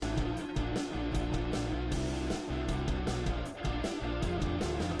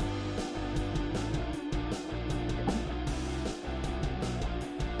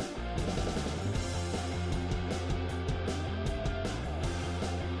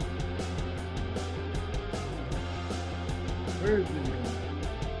Where is it?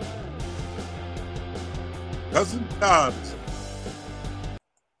 Cousin Todd.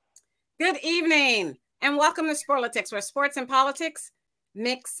 Good evening and welcome to SPORLITIKS, where sports and politics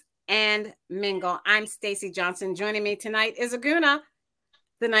mix and mingle. I'm Stacey Johnson. Joining me tonight is Aguna,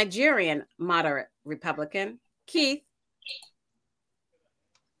 the Nigerian moderate Republican, Keith,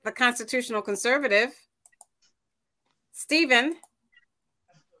 the constitutional conservative, Stephen,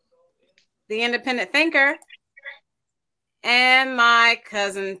 the independent thinker, and my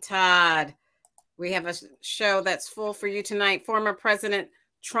cousin Todd. We have a show that's full for you tonight. Former President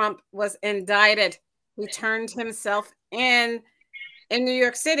Trump was indicted. He turned himself in New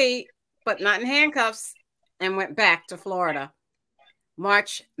York City, but not in handcuffs, and went back to Florida.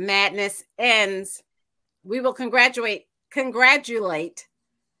 March Madness ends. We will congratulate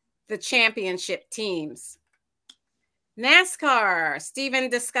the championship teams. NASCAR. Stephen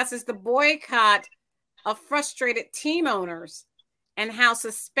discusses the boycott of frustrated team owners and how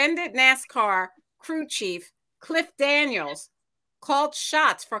suspended NASCAR crew chief Cliff Daniels called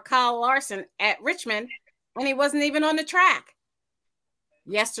shots for Kyle Larson at Richmond when he wasn't even on the track.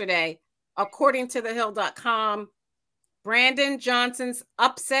 Yesterday, according to thehill.com, Brandon Johnson's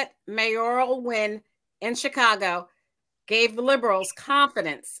upset mayoral win in Chicago gave liberals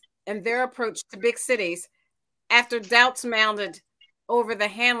confidence in their approach to big cities after doubts mounted over the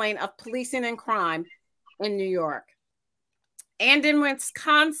handling of policing and crime in New York. And in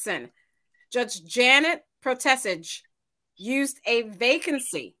Wisconsin, Judge Janet Protestage used a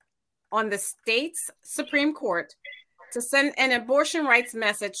vacancy on the state's Supreme Court to send an abortion rights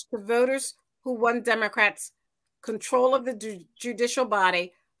message to voters who won Democrats control of the judicial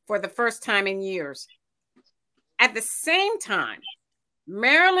body for the first time in years. At the same time,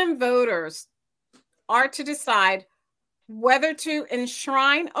 Maryland voters are to decide whether to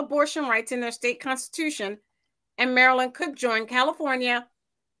enshrine abortion rights in their state constitution, and Maryland could join California,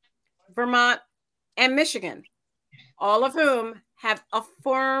 Vermont, and Michigan, all of whom have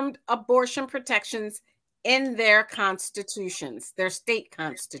affirmed abortion protections in their constitutions, their state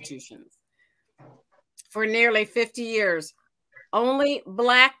constitutions. For nearly 50 years, only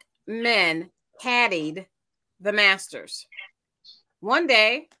Black men caddied the Masters. One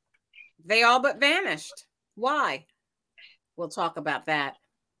day, they all but vanished. Why? We'll talk about that.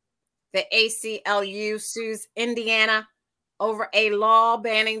 The ACLU sues Indiana over a law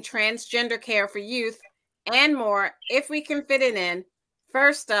banning transgender care for youth and more, if we can fit it in.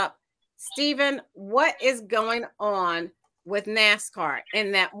 First up, Stephen, what is going on with NASCAR?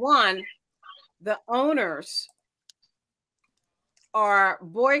 In that one, the owners are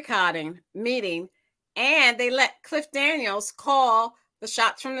boycotting meeting, and they let Cliff Daniels call the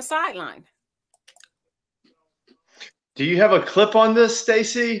shots from the sideline. Do you have a clip on this,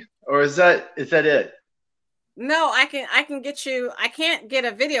 Stacey, or is that it? No, I can get you. I can't get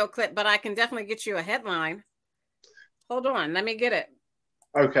a video clip, but I can definitely get you a headline. Hold on, let me get it.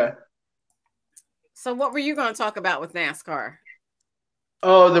 Okay. So what were you going to talk about with NASCAR?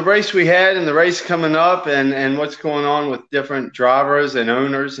 Oh, the race we had and the race coming up and what's going on with different drivers and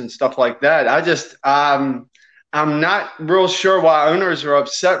owners and stuff like that. I'm not real sure why owners are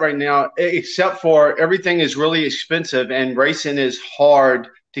upset right now, except for everything is really expensive and racing is hard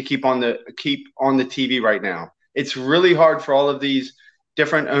to keep on the TV right now. It's really hard for all of these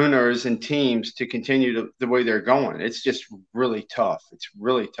different owners and teams to continue the way they're going. It's just really tough. It's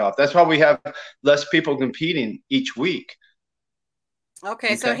really tough. That's why we have less people competing each week.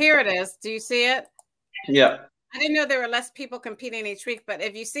 Okay, so here it is. Do you see it? Yeah. I didn't know there were less people competing each week, but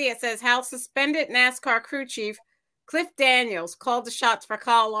if you see, it says how suspended NASCAR crew chief Cliff Daniels called the shots for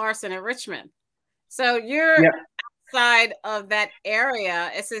Kyle Larson at Richmond. So you're outside of that area.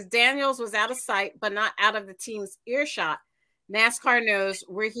 It says Daniels was out of sight, but not out of the team's earshot. NASCAR knows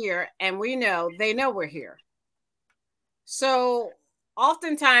we're here, and we know they know we're here. So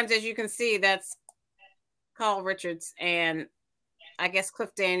oftentimes, as you can see, that's Carl Richards and I guess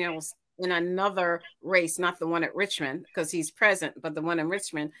Cliff Daniels in another race, not the one at Richmond, because he's present, but the one in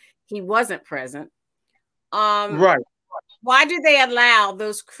Richmond, he wasn't present. Right. Why do they allow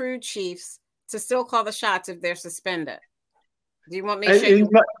those crew chiefs to still call the shots if they're suspended? Do you want me to show you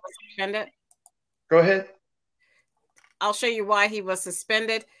why he was suspended? Go ahead. I'll show you why he was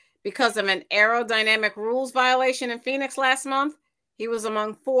suspended. Because of an aerodynamic rules violation in Phoenix last month, he was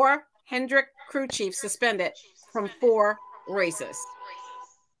among 4 Hendrick crew chiefs suspended from 4 races.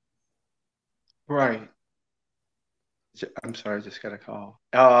 Right. I'm sorry, I just got a call.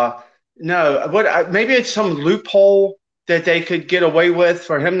 No, maybe it's some loophole that they could get away with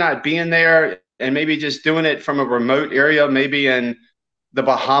for him not being there and maybe just doing it from a remote area, maybe in the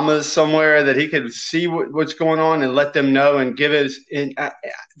Bahamas somewhere that he could see what's going on and let them know and give us. And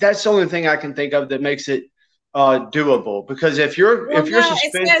that's the only thing I can think of that makes it doable. Because if you're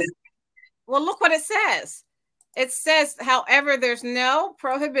suspended, well, look what it says. It says, however, there's no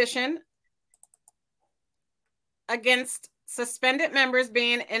prohibition against suspended members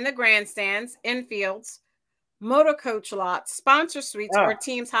being in the grandstands, infields, motor coach lots, sponsor suites, or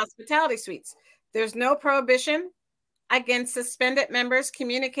team's hospitality suites. There's no prohibition against suspended members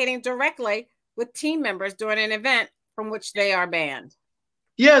communicating directly with team members during an event from which they are banned.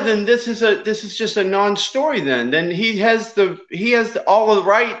 Yeah, then this is just a non-story. Then he has all the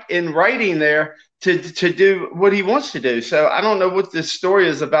right in writing there to do what he wants to do. So I don't know what this story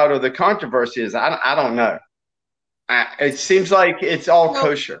is about or the controversy is. I don't know. It seems like it's all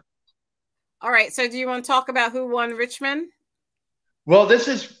kosher. All right. So do you want to talk about who won Richmond? Well, this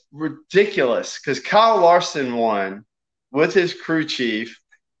is ridiculous because Kyle Larson won with his crew chief.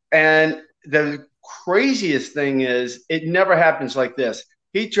 And the craziest thing is it never happens like this.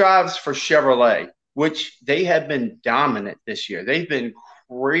 He drives for Chevrolet, which they have been dominant this year. They've been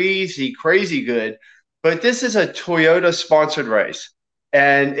crazy, crazy good. But this is a Toyota sponsored race.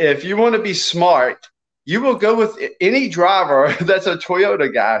 And if you want to be smart, you will go with any driver that's a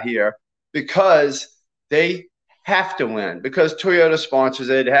Toyota guy here because they have to win, because Toyota sponsors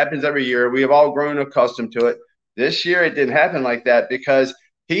it. It happens every year. We have all grown accustomed to it. This year it didn't happen like that because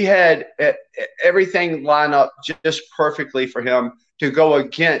he had everything line up just perfectly for him to go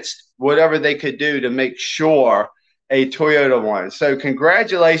against whatever they could do to make sure a Toyota won. So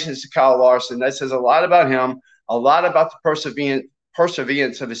congratulations to Kyle Larson. That says a lot about him, a lot about the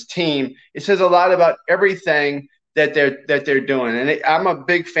perseverance of his team. It says a lot about everything that they're doing. And I'm a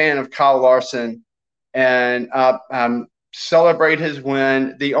big fan of Kyle Larson, and celebrate his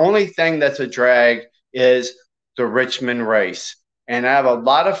win. The only thing that's a drag is the Richmond race. And I have a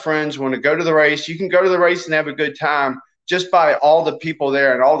lot of friends who want to go to the race. You can go to the race and have a good time just by all the people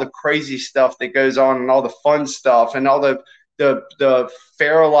there and all the crazy stuff that goes on and all the fun stuff and all the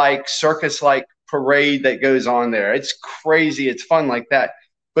fair-like, circus-like parade that goes on there. It's crazy. It's fun like that.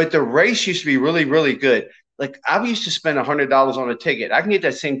 But the race used to be really, really good. Like, I used to spend $100 on a ticket. I can get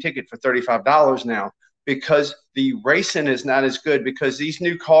that same ticket for $35 now because the racing is not as good because these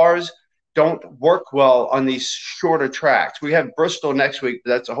new cars don't work well on these shorter tracks. We have Bristol next week,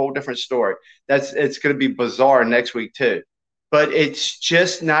 but that's a whole different story. It's going to be bizarre next week too. But it's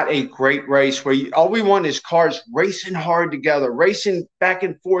just not a great race where all we want is cars racing hard together, racing back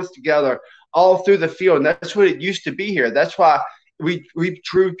and forth together all through the field. And that's what it used to be here. That's why we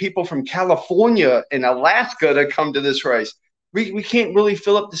drew people from California and Alaska to come to this race. We can't really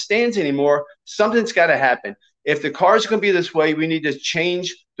fill up the stands anymore. Something's got to happen. If the cars are going to be this way, we need to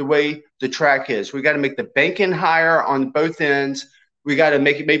change the way the track is. We got to make the banking higher on both ends. We got to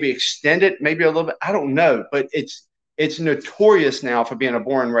make it, maybe extend it, maybe a little bit. I don't know, but it's notorious now for being a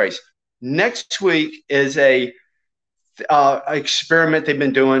boring race. Next week is a experiment they've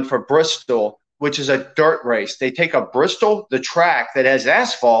been doing for Bristol, which is a dirt race. They take a Bristol, the track that has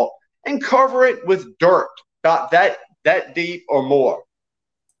asphalt, and cover it with dirt, about that deep or more.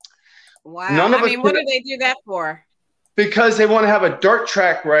 Wow. What do they do that for? Because they want to have a dirt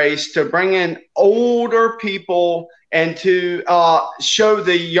track race to bring in older people and to show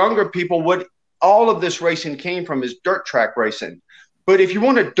the younger people what all of this racing came from is dirt track racing. But if you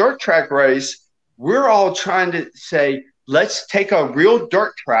want a dirt track race, we're all trying to say, let's take a real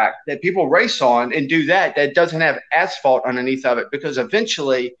dirt track that people race on and do that doesn't have asphalt underneath of it, because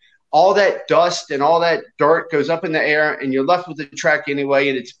eventually all that dust and all that dirt goes up in the air and you're left with the track anyway.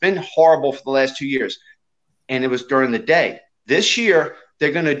 And it's been horrible for the last 2 years. And it was during the day. This year,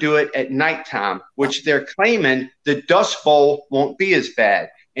 they're going to do it at nighttime, which they're claiming the Dust Bowl won't be as bad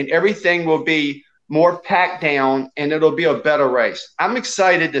and everything will be more packed down and it'll be a better race. I'm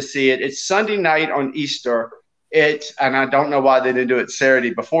excited to see it. It's Sunday night on Easter. And I don't know why they didn't do it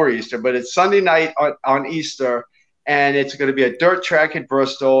Saturday before Easter, but it's Sunday night on Easter. And it's going to be a dirt track at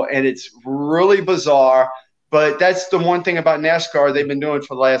Bristol, and it's really bizarre. But that's the one thing about NASCAR they've been doing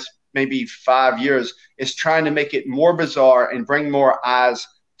for the last maybe 5 years is trying to make it more bizarre and bring more eyes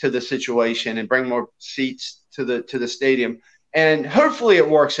to the situation and bring more seats to the stadium. And hopefully it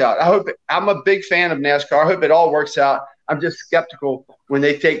works out. I'm a big fan of NASCAR. I hope it all works out. I'm just skeptical when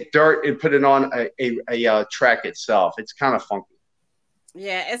they take dirt and put it on a track itself. It's kind of funky.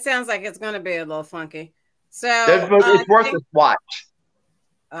 Yeah, it sounds like it's going to be a little funky. So it's worth a watch.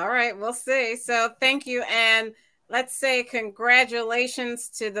 All right, we'll see. So thank you. And let's say congratulations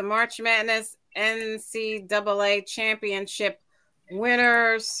to the March Madness NCAA championship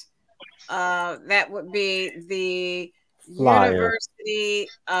winners. That would be the University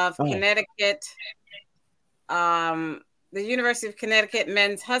of Connecticut, the University of Connecticut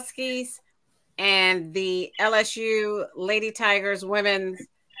men's Huskies, and the LSU Lady Tigers women's.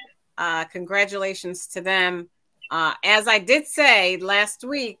 Congratulations to them. As I did say last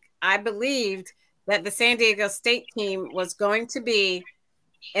week, I believed that the San Diego State team was going to be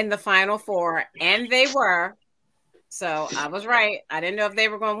in the Final Four, and they were. So I was right. I didn't know if they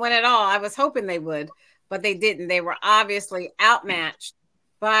were going to win at all. I was hoping they would, but they didn't. They were obviously outmatched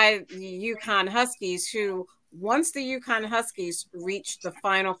by the UConn Huskies, who, once the UConn Huskies reached the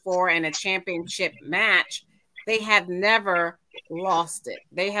Final Four and a championship match, they have never lost it.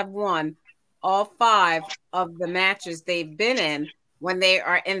 They have won all 5 of the matches they've been in. When they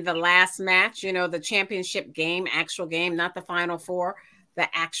are in the last match, you know, the championship game, actual game, not the Final Four, the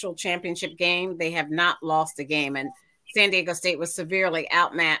actual championship game, they have not lost a game. And San Diego State was severely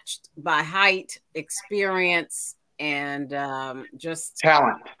outmatched by height, experience, and just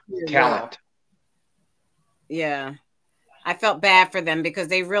talent. Yeah. I felt bad for them because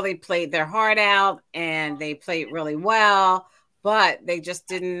they really played their heart out and they played really well, but they just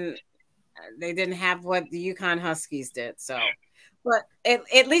didn't have what the UConn Huskies did. So, but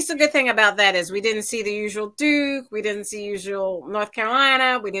at least a good thing about that is we didn't see the usual Duke. We didn't see usual North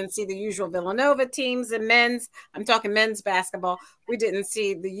Carolina. We didn't see the usual Villanova teams in men's. I'm talking men's basketball. We didn't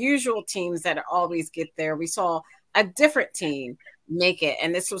see the usual teams that always get there. We saw a different team make it.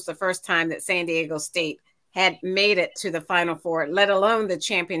 And this was the first time that San Diego State had made it to the Final Four, let alone the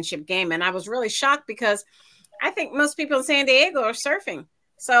championship game. And I was really shocked because I think most people in San Diego are surfing.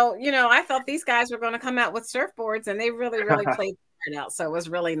 So, you know, I thought these guys were going to come out with surfboards, and they really, really played it out. So it was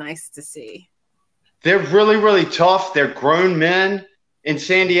really nice to see. They're really, really tough. They're grown men in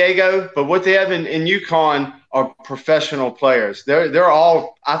San Diego, but what they have in UConn are professional players. They're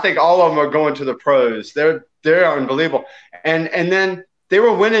all, I think all of them are going to the pros. They're unbelievable. And then they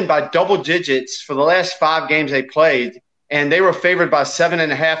were winning by double digits for the last 5 games they played, and they were favored by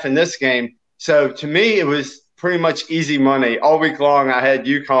 7.5 in this game. So to me, it was pretty much easy money. All week long, I had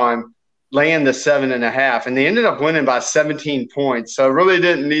UConn laying the 7.5, and they ended up winning by 17 points. So I really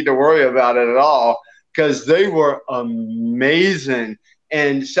didn't need to worry about it at all because they were amazing.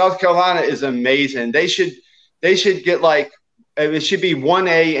 And South Carolina is amazing. They should get like – it should be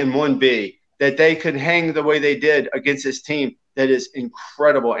 1A and 1B, that they could hang the way they did against this team that is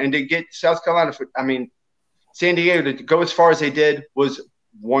incredible. And to get South Carolina – San Diego to go as far as they did was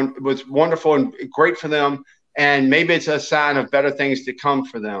wonderful and great for them. And maybe it's a sign of better things to come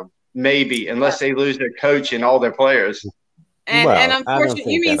for them. Maybe, unless they lose their coach and all their players. And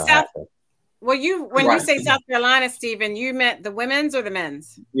unfortunately, you mean South. Well, when you say South Carolina, Stephen, you meant the women's or the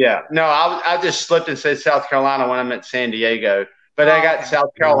men's? Yeah, no, I just slipped and said South Carolina when I meant San Diego, but I got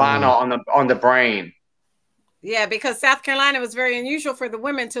South Carolina on the brain. Yeah, because South Carolina was very unusual for the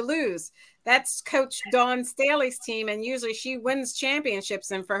women to lose. That's Coach Dawn Staley's team, and usually she wins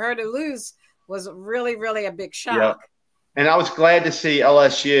championships, and for her to lose was really, really a big shock. Yep. And I was glad to see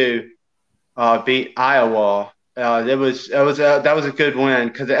LSU beat Iowa. That was a good win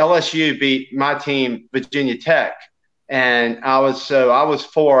because LSU beat my team, Virginia Tech, and I was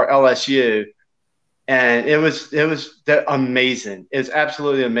for LSU, and it was amazing. It's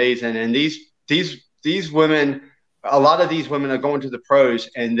absolutely amazing. And these women, a lot of these women are going to the pros,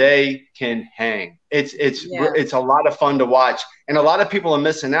 and they can hang. It's a lot of fun to watch, and a lot of people are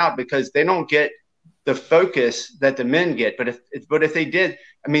missing out because they don't get the focus that the men get. But if they did,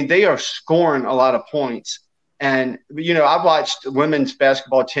 I mean, they are scoring a lot of points. And, you know, I watched women's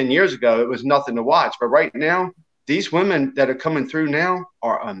basketball 10 years ago. It was nothing to watch. But right now, these women that are coming through now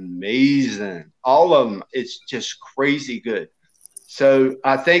are amazing. All of them. It's just crazy good. So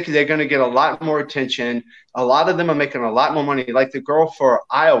I think they're going to get a lot more attention. A lot of them are making a lot more money. Like the girl for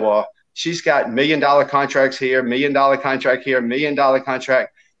Iowa, she's got $1 million contracts here, $1 million contract here, $1 million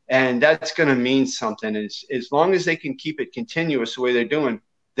contract. And that's going to mean something. As long as they can keep it continuous the way they're doing,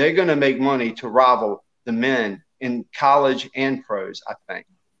 they're going to make money to rival the men in college and pros, I think.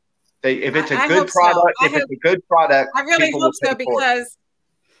 If it's a good product, I really hope so because,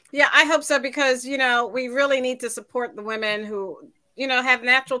 I hope so because, you know, we really need to support the women who, you know, have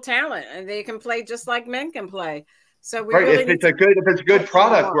natural talent and they can play just like men can play. So we really if it's a good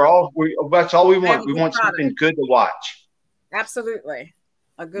product, that's all we want. We want something good to watch. Absolutely.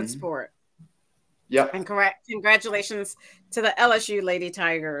 A good sport. Yep. And congratulations to the LSU Lady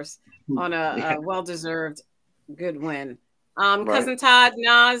Tigers on a well-deserved good win. Cousin Todd,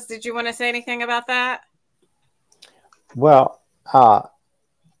 Nas, did you want to say anything about that? Well,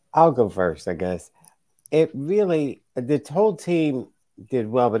 I'll go first, I guess. The whole team did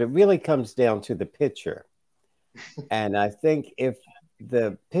well, but it really comes down to the pitcher. And I think if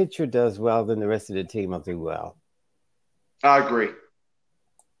the pitcher does well, then the rest of the team will do well. I agree.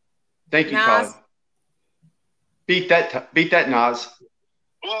 Thank you, Nas? Colin. Beat that, Nas.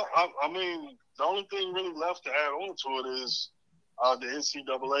 Well, I mean, the only thing really left to add on to it is the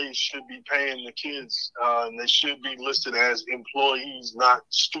NCAA should be paying the kids, and they should be listed as employees, not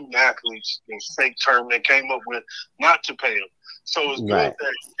student athletes. The fake term they came up with not to pay them. So it's good Right.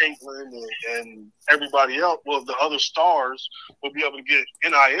 that Caitlin and everybody else, well, the other stars will be able to get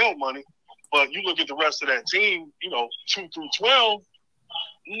NIL money. But you look at the rest of that team, 2 through 12,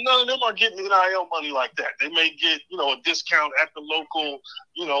 none of them are getting NIL money like that. They may get, a discount at the local,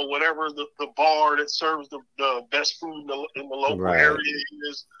 whatever the bar that serves the best food in the local Right. area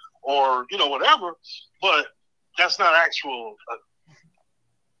is, or, whatever. But that's not actual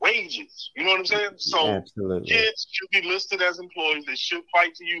wages. You know what I'm saying? So Absolutely. kids should be listed as employees. They should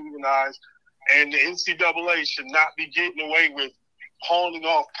fight to unionize. And the NCAA should not be getting away with pawning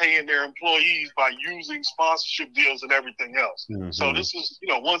off paying their employees by using sponsorship deals and everything else. Mm-hmm. So this is,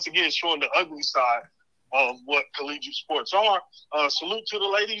 once again, showing the ugly side of what collegiate sports are. Salute to the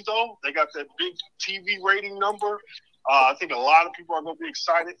ladies, though. They got that big TV rating number. I think a lot of people are going to be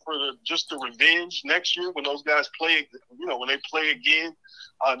excited for just the revenge next year when those guys play, when they play again,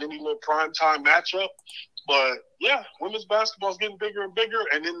 any little primetime matchup. But, yeah, women's basketball is getting bigger and bigger.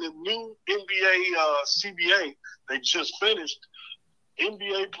 And in the new NBA CBA, they just finished,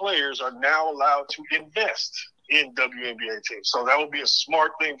 NBA players are now allowed to invest in WNBA teams. So that would be a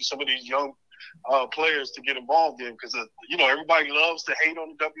smart thing for some of these young players to get involved in because, everybody loves to hate on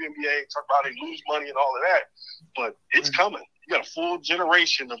the WNBA, talk about they lose money and all of that. But it's coming. You got a full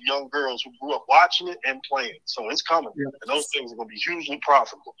generation of young girls who grew up watching it and playing. So it's coming. Yeah. And those things are going to be hugely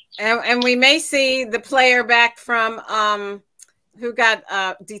profitable. And we may see the player back from who got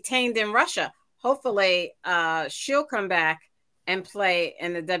detained in Russia. Hopefully she'll come back and play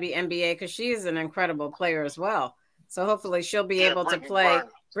in the WNBA because she is an incredible player as well. So hopefully she'll be able to play.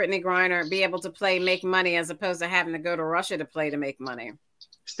 Brittany Griner, be able to play, make money as opposed to having to go to Russia to play to make money.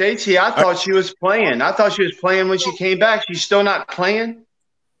 Stacey, I thought she was playing. I thought she was playing when she came back. She's still not playing?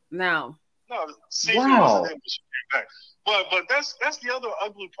 No. No, wow. Wasn't when she came back. But that's the other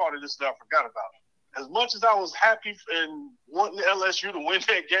ugly part of this that I forgot about. As much as I was happy and wanting LSU to win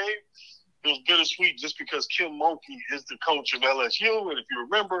that game, it was bittersweet just because Kim Mulkey is the coach of LSU. And if you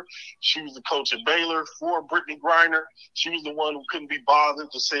remember, she was the coach at Baylor for Brittany Griner. She was the one who couldn't be bothered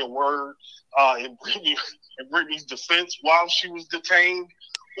to say a word in Brittany's defense while she was detained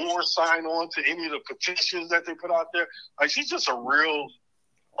or sign on to any of the petitions that they put out there. Like, she's just a real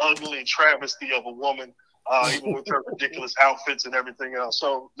ugly travesty of a woman, even with her ridiculous outfits and everything else.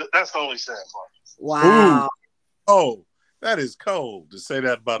 So that's the only sad part. Wow. Ooh. Oh. That is cold to say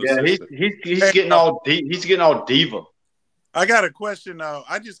that about a sister. He's getting all diva. I got a question.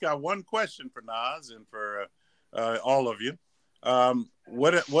 I just got one question for Nas and for all of you.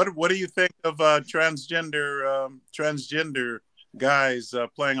 What do you think of transgender guys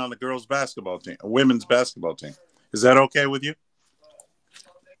playing on the girls' basketball team, women's basketball team? Is that okay with you?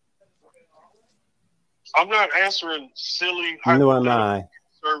 I'm not answering silly. No, am I.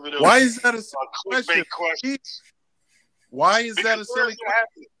 Why is that a question? Why is that a silly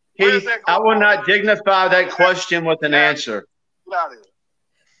question? I will not dignify that question with an answer.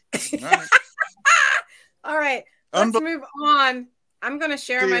 All right. Let's move on. I'm going to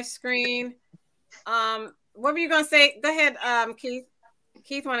share my screen. What were you going to say? Go ahead, Keith.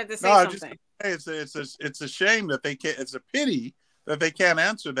 Keith wanted to say something. It's a shame that they can't. It's a pity that they can't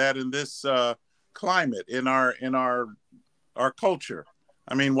answer that in this climate in our culture.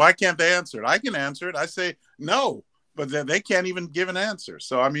 I mean, why can't they answer it? I can answer it. I say no. But then they can't even give an answer.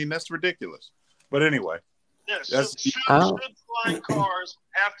 So, I mean, that's ridiculous. But anyway. Yes, should flying cars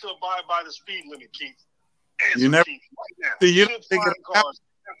have to abide by the speed limit, Keith? You never Keith, right now. Should flying cars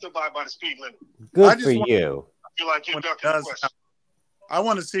have to abide by the speed limit? Good for you. I feel like you're ducking the question. I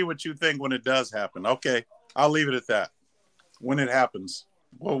want to see what you think when it does happen. Okay, I'll leave it at that. When it happens,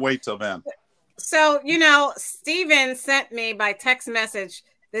 we'll wait till then. So, Steven sent me by text message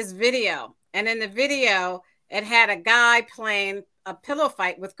this video. And in the video, it had a guy playing a pillow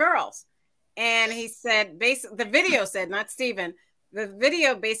fight with girls. And he said, the video said, not Steven, the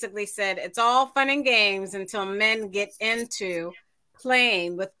video basically said, it's all fun and games until men get into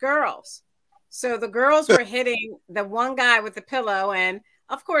playing with girls. So the girls were hitting the one guy with the pillow. And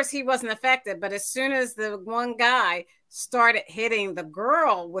of course, he wasn't affected. But as soon as the one guy started hitting the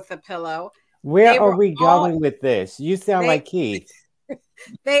girl with the pillow. Where are we going with this? You sound like Keith.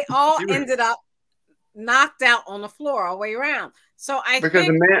 They all ended up knocked out on the floor all the way around. So I because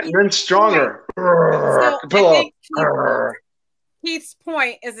think the men's stronger. so Pull I up. think Keith's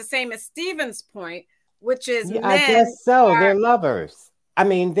point is the same as Steven's point, which is Yeah, men I guess so. They're lovers. I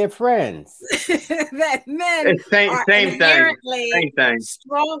mean, they're friends. that men It's are same inherently thing. Same thing.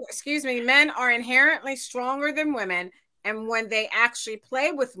 strong. Excuse me, men are inherently stronger than women, and when they actually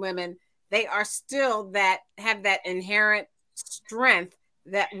play with women, they are still have that inherent strength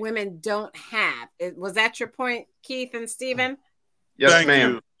that women don't have. Was that your point, Keith and Stephen? Yes, Thank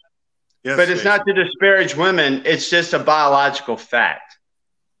ma'am. you. Yes, But it's not to disparage women. It's just a biological fact.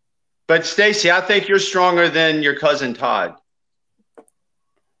 But Stacy, I think you're stronger than your cousin Todd.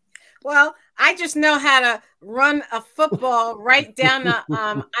 Well, I just know how to run a football right down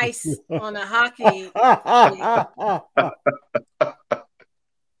the ice on a hockey.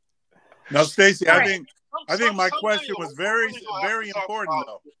 Now, Stacy, All I right. think my question was very important,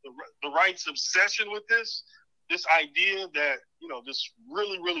 though. The right's obsession with this idea that, this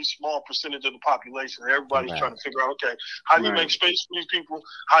really, really small percentage of the population, everybody's trying to figure out, okay, how do you make space for these people?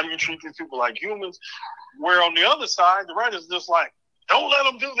 How do you treat these people like humans? Where on the other side, the right is just like, don't let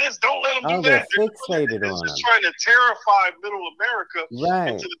them do this. Don't let them do that. They're fixated on It's just them. trying to terrify middle America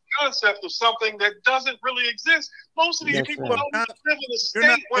into the concept of something that doesn't really exist. Most of these people don't live in a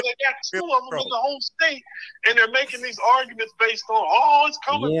state where they got two of them in the whole state, and they're making these arguments based on, it's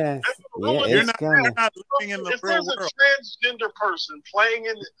coming. Yes, You're not living in the if real there's world. a transgender person playing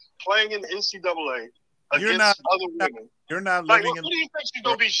in NCAA against other women, you're not like, living what in. do you think she's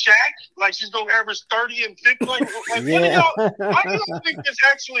gonna be, Shaq? Like she's gonna average 30 and 50? Like how do y'all think this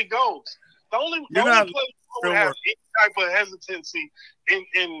actually goes? The only place who would have any type of hesitancy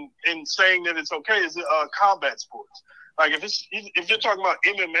in saying that it's okay is combat sports. Like if you're talking about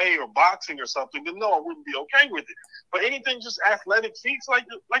MMA or boxing or something, then no, I wouldn't be okay with it. But anything just athletic feats, like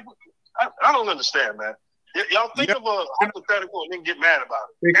I don't understand, man. Y'all think of a hypothetical and then get mad about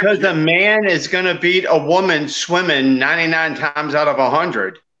it. Because a man is going to beat a woman swimming 99 times out of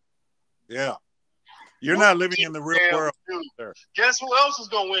 100. Yeah. You're not living in the real world. Guess who else is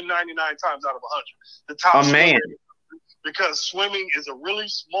going to win 99 times out of 100? The top man. Because swimming is a really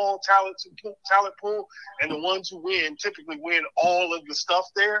small talent pool, and the ones who win typically win all of the stuff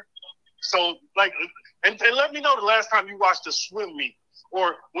there. So, and let me know the last time you watched a swim meet.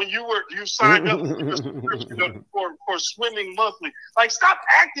 Or when you signed up for Swimming Monthly. Like, stop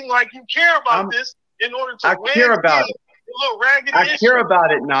acting like you care about this in order to win. I care about it. I care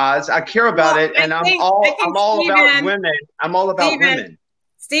about it, Naz. I care about it, and I'm all about women. I'm all about women.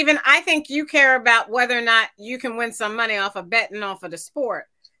 Stephen, I think you care about whether or not you can win some money off of betting off of the sport.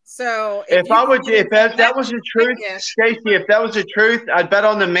 So if that was the truth, Stacey, if that was the truth, I'd bet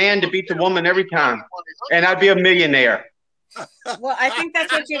on the man to beat the woman every time, and I'd be a millionaire. Well, I think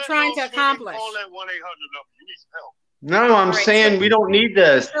that's what you're trying to accomplish. Call that 1-800 number. You need some help. No, I'm saying we don't need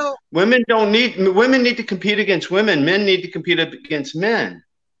this. Women need to compete against women. Men need to compete against men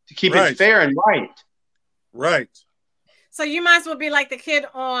to keep it fair and right. Right. So you might as well be like the kid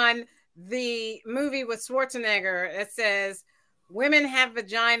on the movie with Schwarzenegger. It says women have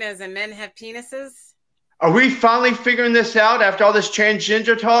vaginas and men have penises. Are we finally figuring this out after all this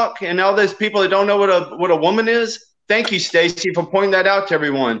transgender talk and all those people that don't know what a woman is? Thank you, Stacey, for pointing that out to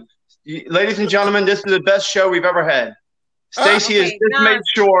everyone. Ladies and gentlemen, this is the best show we've ever had. Stacey has just made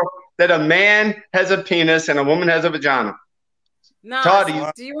sure that a man has a penis and a woman has a vagina. No, Todd,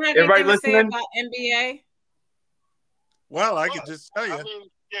 do you have anything to say about NBA? Well, I could just tell you. I mean,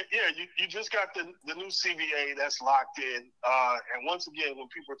 you just got the new CBA that's locked in. And once again, when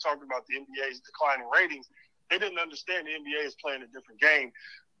people are talking about the NBA's declining ratings, they didn't understand the NBA is playing a different game.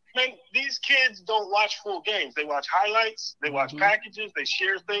 Man, these kids don't watch full games. They watch highlights. They watch packages. They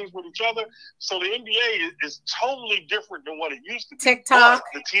share things with each other. So the NBA is totally different than what it used to be. TikTok.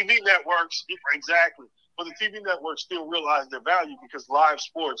 But the TV networks, exactly. But the TV networks still realize their value because live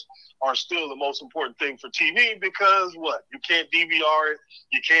sports are still the most important thing for TV because what? You can't DVR it.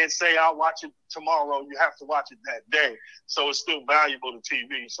 You can't say, I'll watch it tomorrow. You have to watch it that day. So it's still valuable to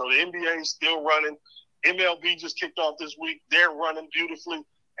TV. So the NBA is still running. MLB just kicked off this week. They're running beautifully.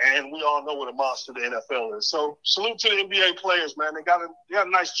 And we all know what a monster the NFL is. So salute to the NBA players, man. They got a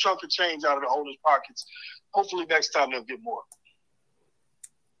nice chunk of change out of the owners' pockets. Hopefully next time they'll get more.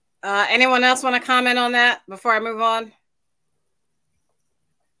 Anyone else want to comment on that before I move on?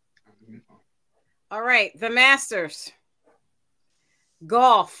 All right, the Masters.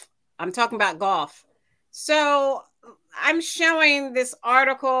 Golf. I'm talking about golf. So I'm showing this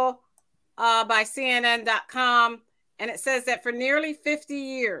article by CNN.com. And it says that for nearly 50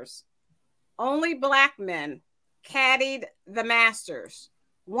 years, only black men caddied the Masters.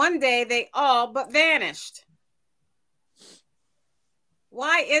 One day they all but vanished.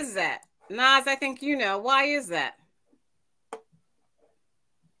 Why is that? Nas, I think you know. Why is that?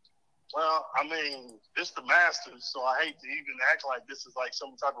 Well, I mean, it's the Masters, so I hate to even act like this is like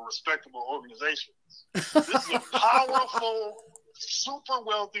some type of respectable organization. This is a powerful, super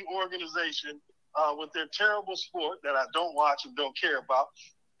wealthy organization with their terrible sport that I don't watch and don't care about.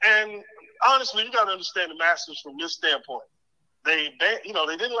 And honestly, you got to understand the Masters from this standpoint. They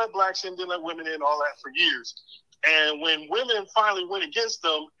didn't let blacks in, didn't let women in, all that for years. And when women finally went against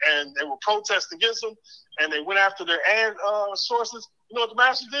them and they were protesting against them and they went after their ad sources, you know what the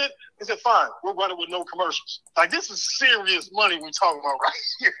Masters did? They said, fine, we're running with no commercials. Like, this is serious money we're talking about right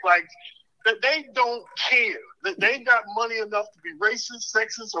here. Like, that they don't care. That they got money enough to be racist,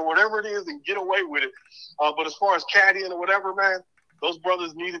 sexist, or whatever it is and get away with it. But as far as caddying or whatever, man, those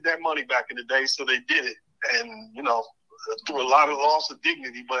brothers needed that money back in the day, so they did it. And, you know, through a lot of loss of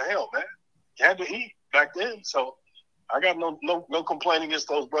dignity, but hell, man, you had to eat back then. So I got no complaint against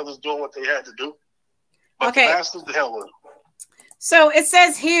those brothers doing what they had to do. But okay. The Masters, the hell with them. So it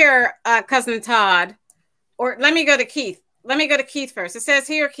says here, Cousin Todd, or let me go to Keith. Let me go to Keith first. It says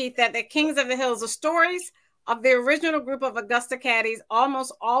here, Keith, that the Kings of the Hills, the stories of the original group of Augusta caddies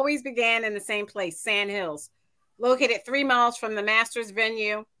almost always began in the same place, Sand Hills, located 3 miles from the Masters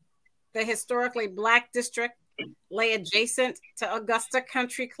venue. The historically black district lay adjacent to Augusta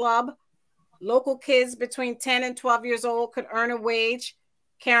Country Club. Local kids between 10 and 12 years old could earn a wage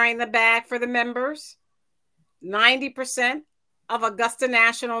carrying the bag for the members. 90% of Augusta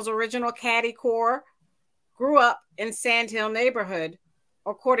National's original caddy corps grew up in Sand Hill neighborhood,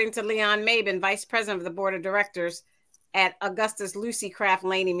 according to Leon Mabin, vice president of the board of directors at Augusta's Lucy Craft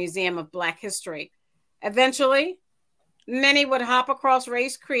Laney Museum of Black History. Eventually, many would hop across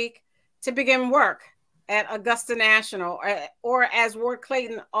Race Creek to begin work at Augusta National, or as Ward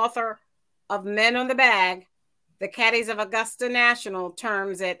Clayton, author of Men on the Bag, the caddies of Augusta National,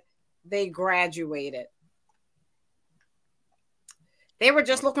 terms it, they graduated. They were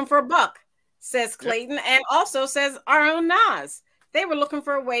just looking for a buck, says Clayton, and also says our own Nas. They were looking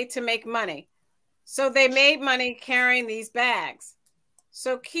for a way to make money. So they made money carrying these bags.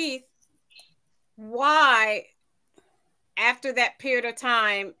 So Keith, why, after that period of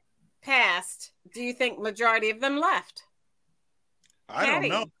time passed, do you think majority of them left? I don't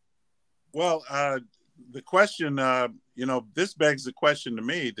know. Well, the question, this begs the question to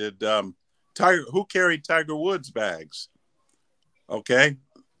me: who carried Tiger Woods' bags? Okay,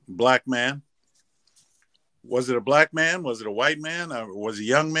 black man. Was it a black man? Was it a white man? Was it a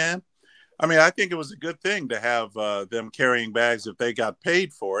young man? I mean, I think it was a good thing to have them carrying bags if they got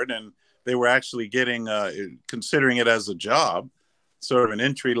paid for it and they were actually getting, considering it as a job, sort of an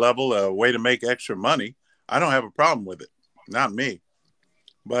entry level, a way to make extra money. I don't have a problem with it. Not me.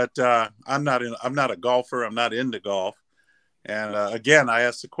 But I'm not a golfer. I'm not into golf. And again, I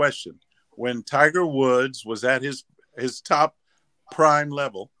asked the question: when Tiger Woods was at his top prime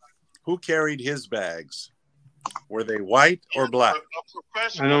level, who carried his bags? Were they white or black?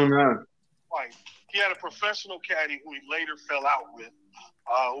 I don't know. White. He had a professional caddy who he later fell out with,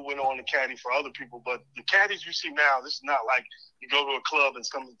 who went on to caddy for other people. But the caddies you see now, this is not like you go to a club and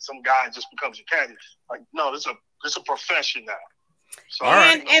some guy just becomes your caddy. Like, no, this is a profession now. So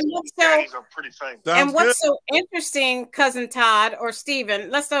and what's are pretty famous. And what's so interesting, Cousin Todd or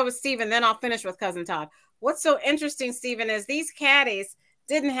Stephen, let's start with Stephen, then I'll finish with Cousin Todd. What's so interesting, Stephen, is these caddies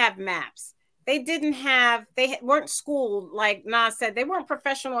didn't have maps. They weren't schooled, like Nas said. They weren't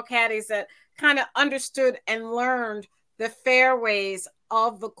professional caddies that kind of understood and learned the fairways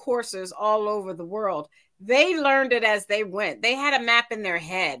of the courses all over the world. They learned it as they went. They had a map in their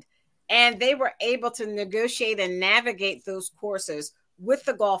head, and they were able to negotiate and navigate those courses with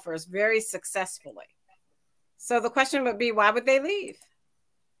the golfers very successfully. So the question would be, why would they leave?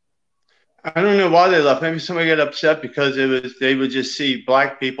 I don't know why they left. Maybe somebody got upset because they would just see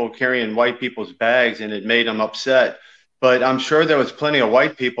black people carrying white people's bags and it made them upset. But I'm sure there was plenty of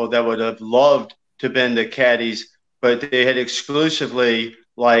white people that would have loved to have been the caddies, but they had exclusively,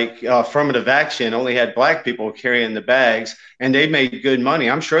 like affirmative action, only had black people carrying the bags, and they made good money.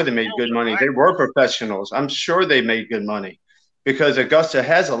 I'm sure they made good money. They were professionals. I'm sure they made good money because Augusta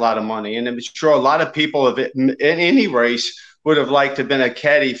has a lot of money, and I'm sure a lot of people in any race would have liked to have been a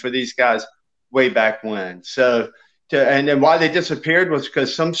caddy for these guys way back when. And then why they disappeared was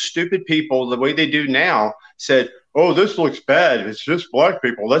because some stupid people, the way they do now, said, oh, this looks bad. It's just black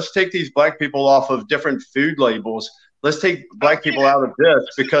people. Let's take these black people off of different food labels. Let's take black people out of this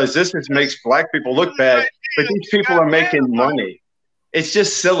because this makes black people look bad. But these people are making money. It's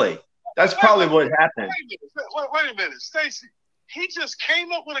just silly. That's probably what happened. Wait a minute, Stacey. He just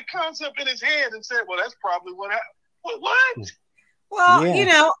came up with a concept in his head and said, "Well, that's probably what happened." What? Well, Yeah. you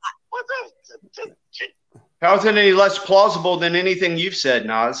know, What the? How is it any less plausible than anything you've said,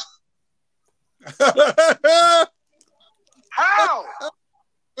 Nas? How?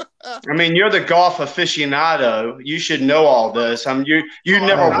 I mean, you're the golf aficionado. You should know all this. You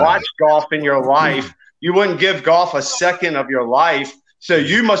never Oh. watched golf in your life. You wouldn't give golf a second of your life. So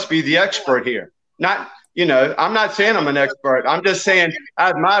you must be the expert here. Not, I'm not saying I'm an expert. I'm just saying, I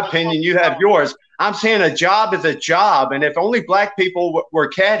have my opinion. You have yours. I'm saying a job is a job. And if only black people were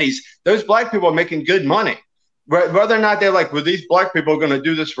caddies, those black people are making good money. Whether or not they're like, well, these black people are going to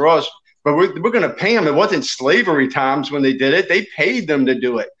do this for us, but we're going to pay them. It wasn't slavery times when they did it. They paid them to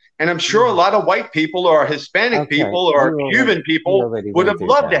do it. And I'm sure a lot of white people or Hispanic people or Cuban people would have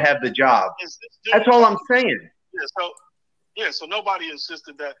loved to have the job. That's all I'm saying. So nobody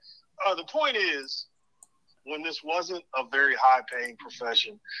insisted that. The point is, when this wasn't a very high-paying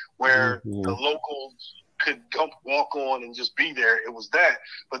profession where the locals could walk on and just be there, it was that.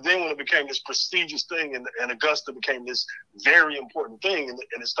 But then when it became this prestigious thing and Augusta became this very important thing and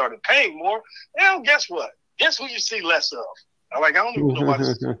it started paying more, well, guess what? Guess who you see less of? I don't even know why this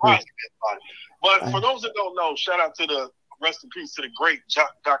is surprising anybody. But for those that don't know, shout out to the rest in peace to the great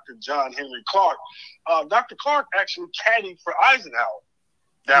Dr. John Henry Clark. Dr. Clark actually caddied for Eisenhower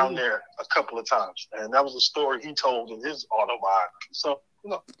down there a couple of times. And that was a story he told in his autobiography. So,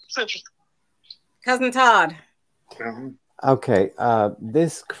 it's interesting. Cousin Todd. Okay.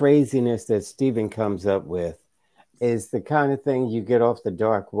 This craziness that Stephen comes up with is the kind of thing you get off the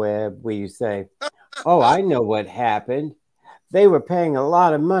dark web where you say, oh, I know what happened. They were paying a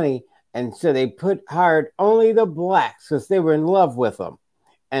lot of money, and so they hired only the blacks because they were in love with them.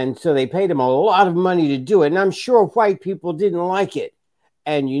 And so they paid them a lot of money to do it. And I'm sure white people didn't like it.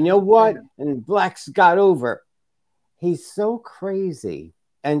 And you know what? And blacks got over. He's so crazy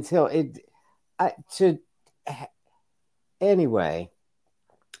until anyway,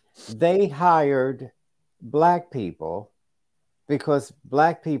 they hired black people because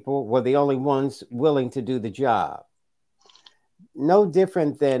black people were the only ones willing to do the job. No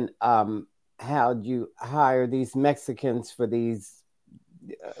different than how you hire these Mexicans for these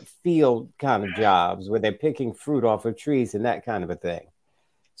field kind of jobs where they're picking fruit off of trees and that kind of a thing.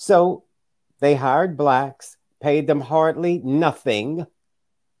 So they hired blacks, paid them hardly nothing.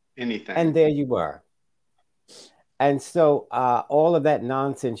 Anything. And there you were. And so all of that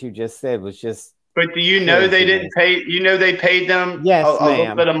nonsense you just said was just. But do you know they didn't pay? You know they paid them yes, a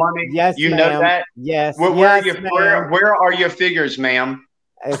little bit of money? Yes, you know that? Yes. Where are your figures, ma'am?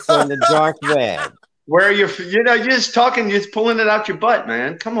 It's on the dark web. Where are your, you're just talking, you're just pulling it out your butt,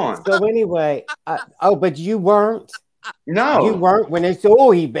 man. Come on. So anyway, but you weren't. No, you weren't when they said,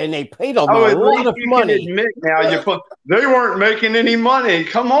 they paid them a lot of money. Admit now they weren't making any money.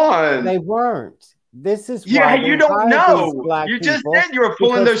 Come on. They weren't. This is why you don't know. You just said you were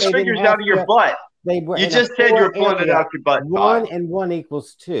pulling those figures out of your butt. They were. You just said you were pulling it out your butt. 1 and 1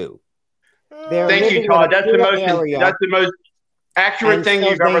 equals 2. Thank you, Todd. That's the most accurate thing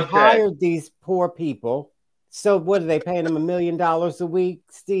you've ever said. They hired these poor people. So what are they paying them $1 million a week,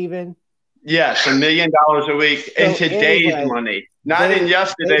 Stephen? Yes, $1 million a week in today's money, not in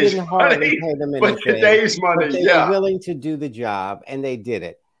yesterday's money, but today's money. But they were willing to do the job, and they did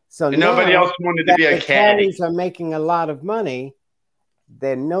it. So nobody else wanted to be a caddy. Caddies are making a lot of money.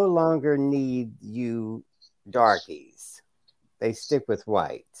 They no longer need you darkies. They stick with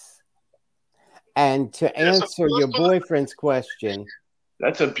whites. And to answer your boyfriend's question,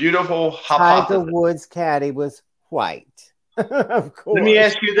 that's a beautiful hypothesis. Tiger Woods' caddy was white. Of course. Let me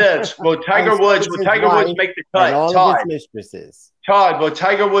ask you this: Will Tiger Woods make the cut? All Todd, of his mistresses. Todd, will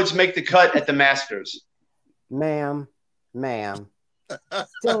Tiger Woods make the cut at the Masters? Ma'am,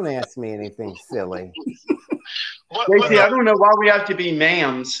 don't ask me anything silly. Stacey, I don't know why we have to be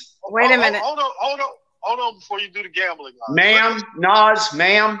ma'ams. Wait a minute. Hold on before you do the gambling. Ma'am, Nas,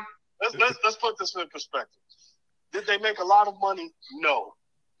 ma'am. Let's put this in perspective. Did they make a lot of money? No.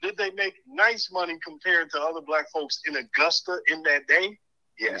 Did they make nice money compared to other black folks in Augusta in that day?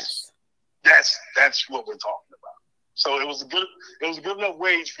 Yes. That's what we're talking about. So it was a good enough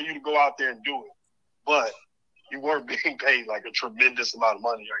wage for you to go out there and do it. But you weren't being paid like a tremendous amount of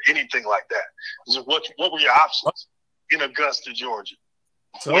money or anything like that. So what were your options in Augusta, Georgia?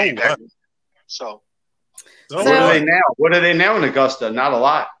 So what are they now? What are they now in Augusta? Not a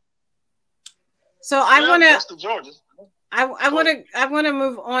lot. So I want Augusta, Georgia. I want to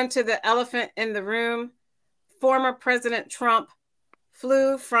move on to the elephant in the room. Former President Trump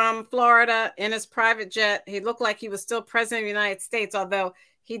flew from Florida in his private jet. He looked like he was still president of the United States, although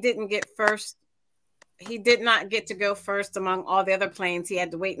he didn't get first he did not get to go first among all the other planes. He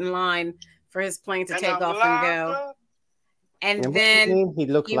had to wait in line for his plane to take off and go. And then he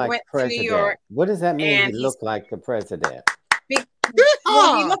looked like went president. to New York. What does that mean? He looked like the president.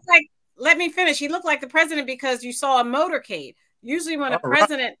 Well, he looked like. Let me finish. He looked like the president because you saw a motorcade. Usually, when a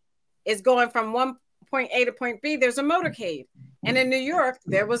president is going from one point A to point B, there's a motorcade. And in New York,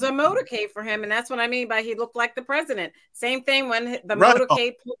 there was a motorcade for him. And that's what I mean by he looked like the president. Same thing when the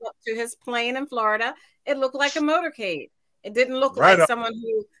motorcade pulled up to his plane in Florida. It looked like a motorcade. It didn't look like someone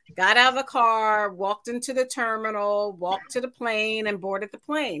who got out of the car, walked into the terminal, walked to the plane, and boarded the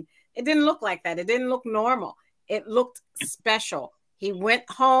plane. It didn't look like that. It didn't look normal. It looked special. He went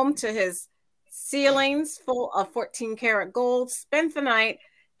home to his ceilings full of 14 karat gold, spent the night,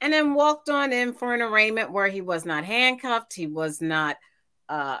 and then walked on in for an arraignment where he was not handcuffed. He was not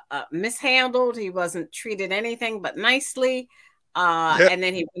mishandled. He wasn't treated anything but nicely. And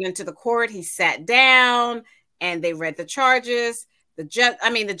then he went into the court. He sat down and they read the charges. The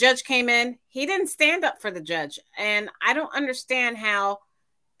judge came in. He didn't stand up for the judge. And I don't understand how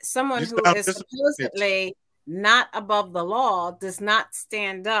someone who is supposedly not above the law does not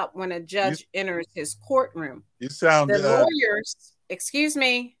stand up when a judge enters his courtroom. You sound the lawyers, excuse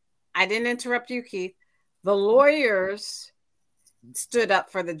me, I didn't interrupt you, Keith. The lawyers stood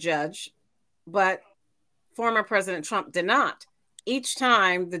up for the judge, but former President Trump did not. Each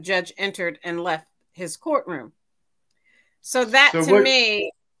time the judge entered and left his courtroom. So that to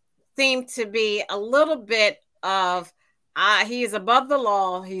me seemed to be a little bit of he is above the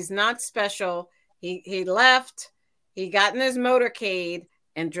law. He's not special. He left. He got in his motorcade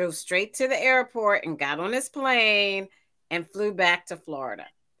and drove straight to the airport and got on his plane and flew back to Florida.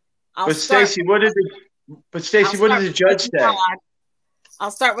 But Stacey, what did the judge say? I'll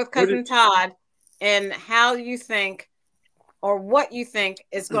start with Cousin Todd and how you think or what you think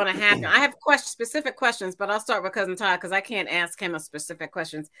is going to happen. I have specific questions, but I'll start with Cousin Todd because I can't ask him a specific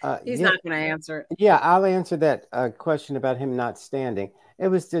questions. He's not going to answer it. Yeah, I'll answer that question about him not standing. It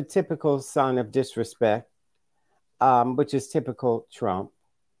was the typical sign of disrespect, which is typical Trump.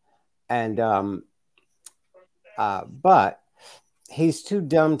 And but he's too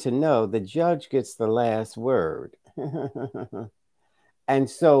dumb to know the judge gets the last word. And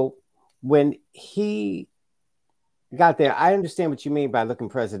so when he got there, I understand what you mean by looking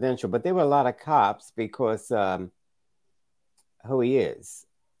presidential, but there were a lot of cops because who he is.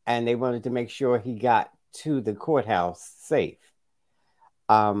 And they wanted to make sure he got to the courthouse safe.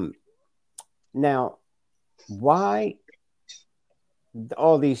 Now, why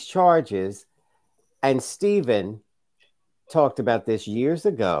all these charges? And Stephen talked about this years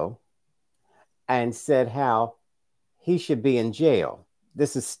ago and said how he should be in jail.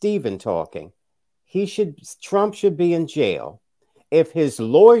 This is Stephen talking. Trump should be in jail. If his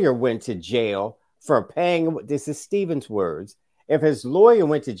lawyer went to jail for paying, this is Stephen's words, if his lawyer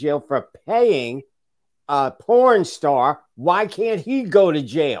went to jail for paying a porn star, why can't he go to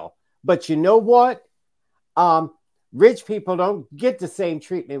jail? But you know what? Rich people don't get the same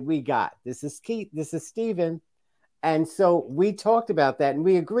treatment we got. This is Keith. This is Stephen. And so we talked about that and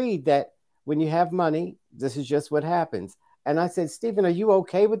we agreed that when you have money, this is just what happens. And I said, Stephen, are you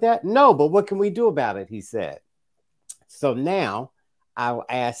okay with that? No, but what can we do about it? He said. So now I'll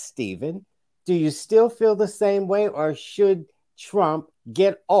ask Stephen, do you still feel the same way or should Trump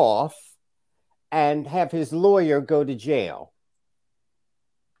get off and have his lawyer go to jail?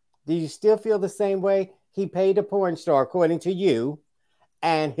 Do you still feel the same way? He paid a porn star, according to you,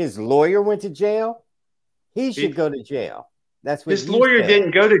 and his lawyer went to jail? He should go to jail. That's what his lawyer said.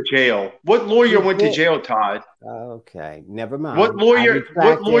 Didn't go to jail. What lawyer went to jail, Todd? Okay, never mind. What lawyer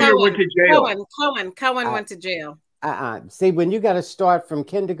went to jail? Cohen went to jail. See, when you got to start from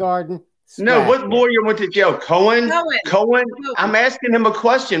kindergarten. No, what lawyer went to jail? Cohen? I'm asking him a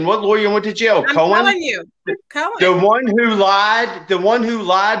question. What lawyer went to jail? I'm Cohen? telling you. Cohen. The one who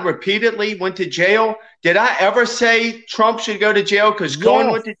lied repeatedly went to jail. Did I ever say Trump should go to jail because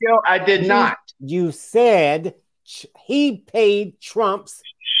Cohen went to jail? I did not. You said he paid Trump's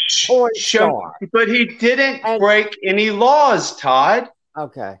porn star. But he didn't break any laws, Todd.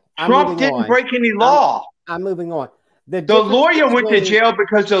 Okay. Trump didn't break any law. I'm moving on. The lawyer went to jail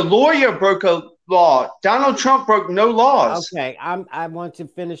because the lawyer broke a law. Donald Trump broke no laws. Okay. I want to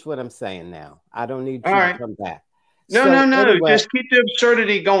finish what I'm saying now. I don't need to come back. No. Anyway, just keep the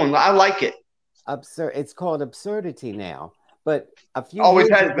absurdity going. I like it. Absurd. It's called absurdity now. But a few years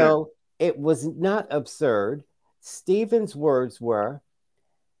ago, it was not absurd. Stephen's words were,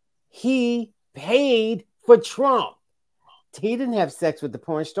 he paid for Trump. He didn't have sex with the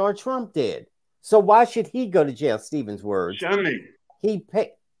porn star. Trump did. So why should he go to jail? Stephen's words. Show me. He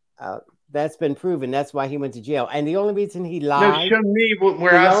paid. That's been proven. That's why he went to jail. And the only reason he No, lied, show me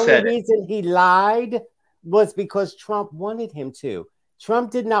where I said it. The only reason he lied was because Trump wanted him to.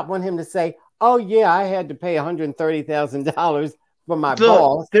 Trump did not want him to say, oh, yeah, I had to pay $130,000 for my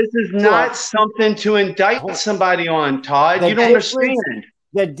boss. This is not something to indict somebody on, Todd. You don't understand.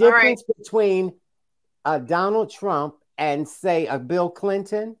 The difference between Donald Trump and, say, Bill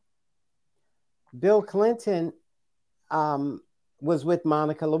Clinton. Bill Clinton was with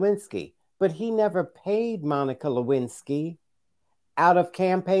Monica Lewinsky, but he never paid Monica Lewinsky out of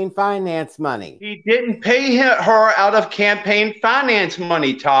campaign finance money. He didn't pay her out of campaign finance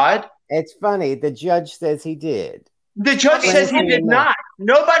money, Todd. It's funny. The judge says he did. The judge says he did not.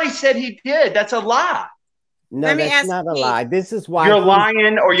 Nobody said he did. That's a lie. No, that's not a lie. This is why you're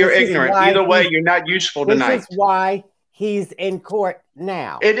lying or you're ignorant. Either way, you're not useful tonight. This is why he's in court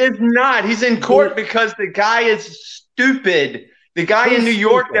now. It is not. He's in court because the guy is stupid. The guy in New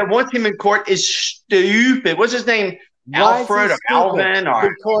York that wants him in court is stupid. What's his name? Alfred or Alvin or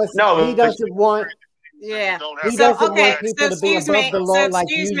because he doesn't want. Yeah, he doesn't want people to be above the law, like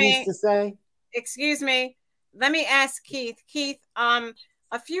you used to say. Excuse me. Let me ask Keith. Keith, a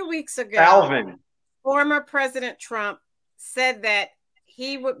few weeks ago, Alvin, former President Trump said that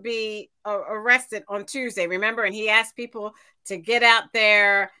he would be arrested on Tuesday. Remember, and he asked people to get out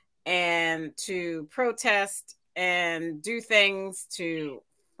there and to protest and do things to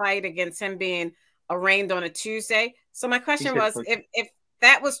fight against him being arraigned on a Tuesday. So my question was, if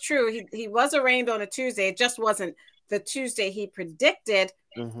that was true, he was arraigned on a Tuesday. It just wasn't the Tuesday he predicted.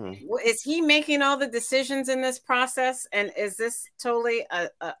 Is he making all the decisions in this process? And is this totally a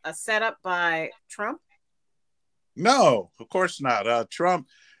setup by Trump? No, of course not. Trump,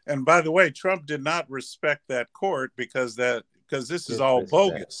 and by the way, Trump did not respect that court because this is all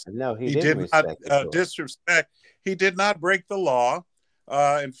bogus. No, he did not disrespect. He did not break the law.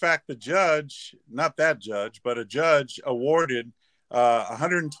 In fact, the judge, not that judge, but a judge awarded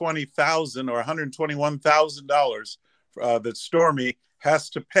 $120,000 or $121,000 that Stormy has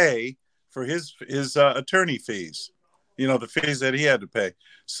to pay for his attorney fees. You know, the fees that he had to pay.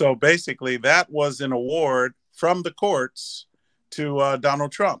 So basically, that was an award from the courts to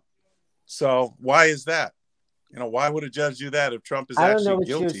Donald Trump. So why is that? You know, why would a judge do that if Trump is actually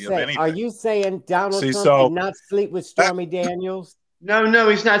guilty of anything? Are you saying Donald Trump did not sleep with Stormy Daniels? No,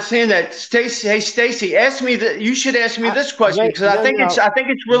 he's not saying that. Stacey, hey Stacey, ask me that. You should ask me this question because I think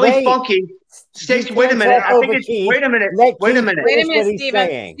it's really funky. Stacey, wait a minute. Wait a minute,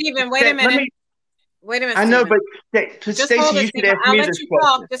 Steven. Steven, wait a minute. Wait a minute. I know, but Stacey, you should ask me this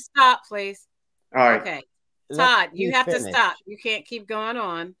question. Just stop, please. All right. Okay. Todd, you have to stop. You can't keep going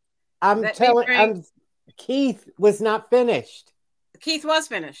on. Keith was not finished. Keith was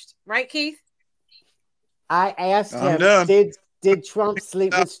finished, right, Keith? I asked him, did Trump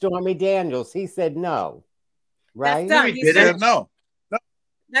sleep with Stormy Daniels? He said no. Right? That's done. He said no.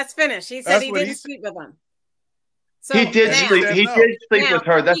 That's finished. He said he didn't sleep with them. So he did sleep. He did sleep with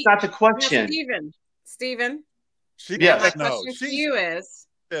her. That's not the question. Steven. Yeah. My question to you is,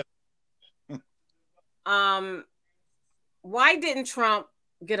 why didn't Trump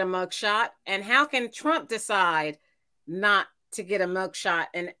get a mugshot? And how can Trump decide not to get a mugshot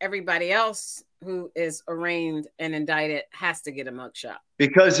and everybody else who is arraigned and indicted has to get a mugshot?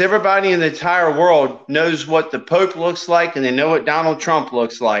 Because everybody in the entire world knows what the Pope looks like and they know what Donald Trump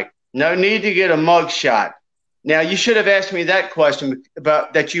looks like. No need to get a mugshot. Now, you should have asked me that question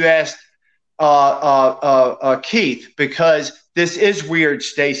about that you asked Keith, because this is weird,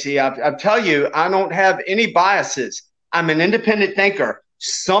 Stacey. I tell you, I don't have any biases. I'm an independent thinker.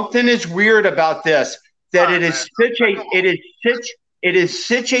 Something is weird about this. That it is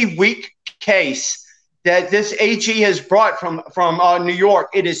such a weak case that this AG has brought from New York.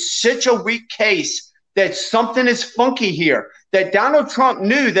 It is such a weak case that something is funky here. That Donald Trump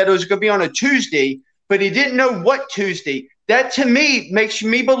knew that it was going to be on a Tuesday, but he didn't know what Tuesday. That to me makes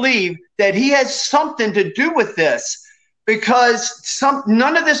me believe that he has something to do with this, because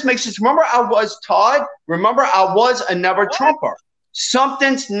none of this makes sense. Remember, I was a never Trumper.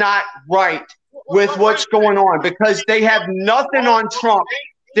 Something's not right with what's going on because they have nothing on Trump.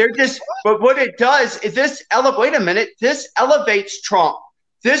 They're just, but what it does is this elevates Trump.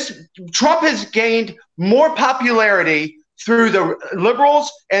 Trump has gained more popularity through the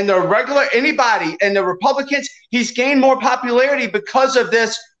liberals and the regular anybody and the Republicans. He's gained more popularity because of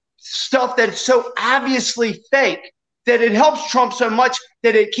this stuff that's so obviously fake that it helps Trump so much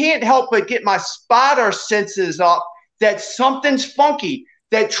that it can't help but get my spotter senses up that something's funky,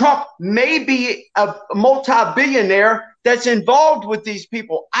 that Trump may be a multi-billionaire that's involved with these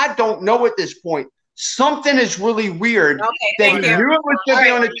people. I don't know at this point, something is really weird. Okay, They thank knew you. it was going to be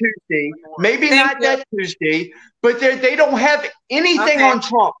on a Tuesday, maybe Thank not you. that Tuesday, but they don't have anything Okay. on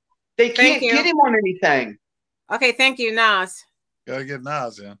Trump. They Thank can't you. get him on anything. Okay, thank you, Nas. Gotta get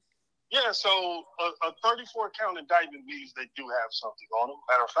Nas in. Yeah, so a 34 count indictment means they do have something on them.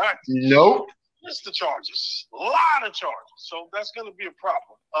 Matter of fact, Nope. it's the charges, a lot of charges. So that's going to be a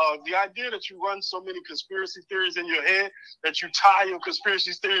problem. The idea that you run so many conspiracy theories in your head that you tie your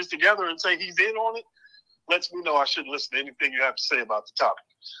conspiracy theories together and say he's in on it lets me know I shouldn't listen to anything you have to say about the topic.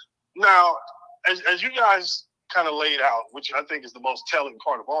 Now, as you guys kind of laid out, which I think is the most telling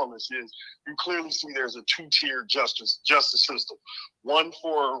part of all this, is you clearly see there's a two-tier justice system, one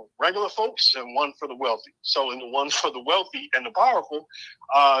for regular folks and one for the wealthy. So in the one for the wealthy and the powerful,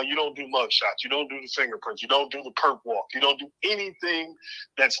 you don't do mugshots, you don't do the fingerprints, you don't do the perp walk, you don't do anything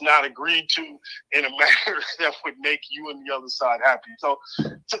that's not agreed to in a manner that would make you and the other side happy. So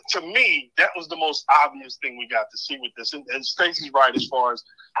to me, that was the most obvious thing we got to see with this. And Stacey's right as far as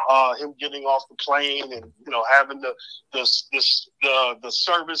him getting off the plane and having the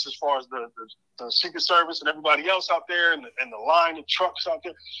service as far as the Secret Service and everybody else out there and the line of trucks out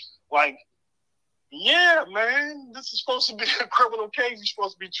there. Like, yeah, man, this is supposed to be a criminal case. You're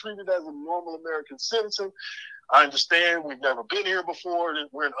supposed to be treated as a normal American citizen. I understand we've never been here before.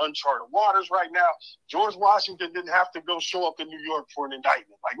 We're in uncharted waters right now. George Washington didn't have to go show up in New York for an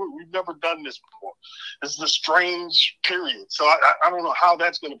indictment. Like, we've never done this before. This is a strange period. So I don't know how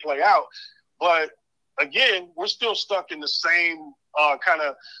that's going to play out. But again, we're still stuck in the same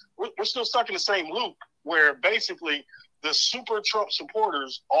we're still stuck in the same loop where basically the super Trump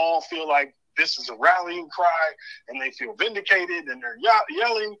supporters all feel like this is a rallying cry and they feel vindicated and they're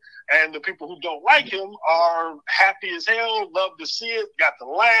yelling, and the people who don't like him are happy as hell, love to see it, got to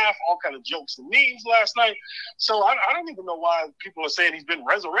laugh, all kind of jokes and memes last night. So I don't even know why people are saying he's been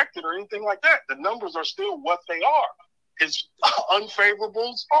resurrected or anything like that. The numbers are still what they are. His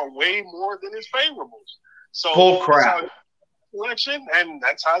unfavorables are way more than his favorables. So Bull crap. Election, and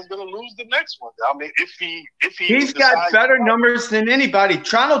that's how he's going to lose the next one. I mean, if he's got better numbers than anybody.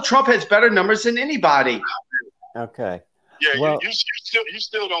 Donald Trump has better numbers than anybody. Okay. Yeah, well, you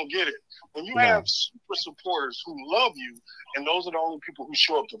still don't get it. When you have super supporters who love you, and those are the only people who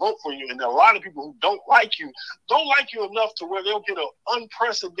show up to vote for you, and there are a lot of people who don't like you enough to where they'll get an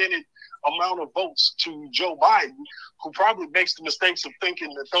unprecedented amount of votes to Joe Biden, who probably makes the mistakes of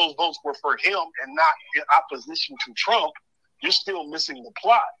thinking that those votes were for him and not in opposition to Trump. You're still missing the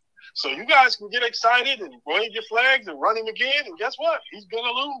plot. So you guys can get excited and wave your flags and run him again, and guess what? He's going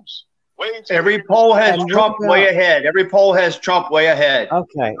to lose. Every poll has Trump way ahead. Every poll has Trump way ahead.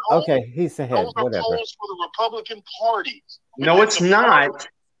 Okay, he's ahead. Those are whatever. polls for the Republican Party. No, it's not.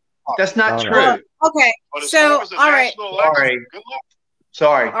 That's not true. Well, okay, so all right.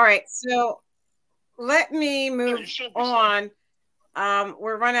 Sorry. All right, so let me move on.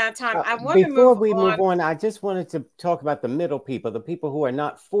 We're running out of time. I want to move before we move on, I just wanted to talk about the middle people, the people who are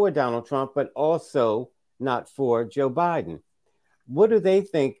not for Donald Trump, but also not for Joe Biden. What do they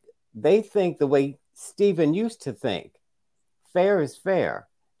think? They think the way Stephen used to think. Fair is fair.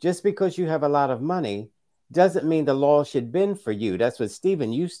 Just because you have a lot of money doesn't mean the law should bend for you. That's what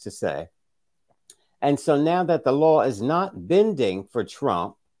Stephen used to say. And so now that the law is not bending for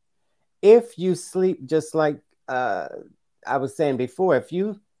Trump, if you sleep just like I was saying before, if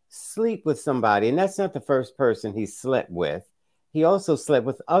you sleep with somebody, and that's not the first person he slept with, he also slept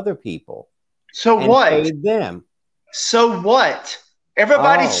with other people. So what? Paid them. So what?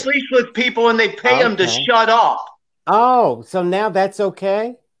 Everybody sleeps with people and they pay them to shut up. Oh, so now that's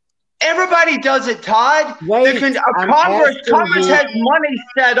okay? Everybody does it, Todd. Wait, Congress has money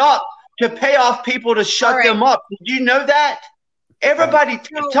set up to pay off people to shut them up. Did you know that? Everybody,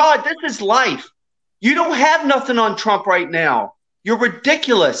 Todd, this is life. You don't have nothing on Trump right now. You're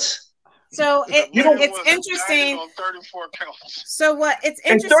ridiculous. So it's interesting. 34 counts. So what? It's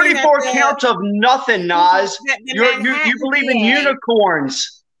interesting. And 34 counts of nothing, Nas. You believe in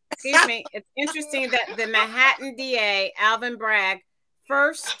unicorns. Excuse me. It's interesting that the Manhattan DA, Alvin Bragg,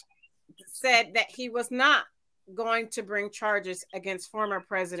 first said that he was not going to bring charges against former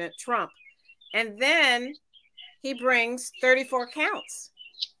President Trump, and then he brings 34 counts.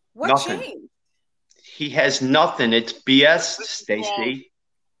 What changed? He has nothing. It's BS, Stacey.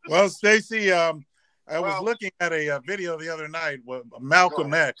 Well, Stacey, I was looking at a video the other night with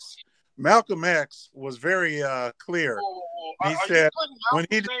Malcolm X. Malcolm X was very clear. He said when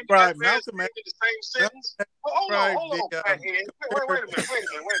he described Malcolm X, Hold on. Wait a minute.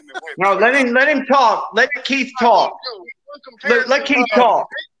 No, let him talk. Let Keith talk. Let Keith talk.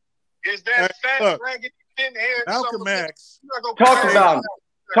 Is that fat, raggedy, thin-haired Malcolm X? Talk about him.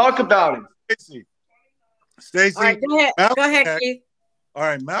 Talk about him. Stacey, All right, go ahead. Go ahead, Keith. All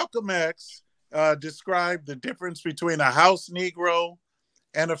right, Malcolm X described the difference between a house Negro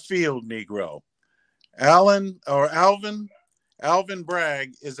and a field Negro. Alvin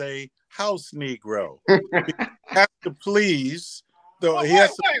Bragg is a house Negro. He has to please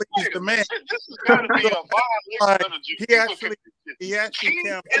the man. This has got to be a violation of the He actually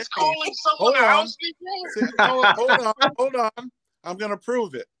is calling someone a house Negro. Hold on. I'm going to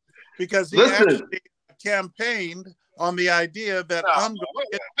prove it because he actually campaigned on the idea that I'm going to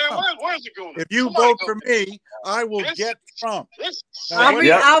get Trump. Where's it going? If you vote for me, I will get Trump. I'll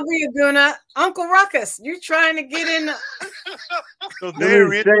be a gooner. Uncle Ruckus, you trying to get in? So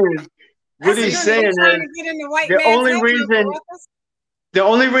there it is. What he's saying is the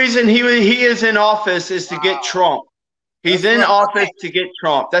only reason he is in office is to get Trump. He's in office to get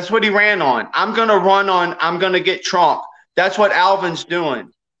Trump. That's what he ran on. I'm going to get Trump. That's what Alvin's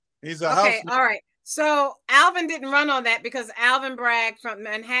doing. He's a house. All right. So Alvin didn't run on that because Alvin Bragg from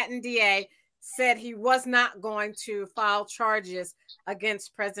Manhattan DA said he was not going to file charges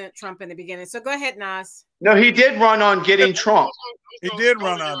against President Trump in the beginning. So go ahead, Nas. No, he did run on getting Trump. He did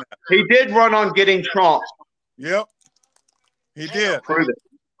run on that. He did run on getting Trump. Yep. He did.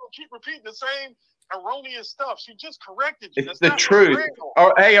 Keep repeating the same erroneous stuff. She just corrected you. It's the truth.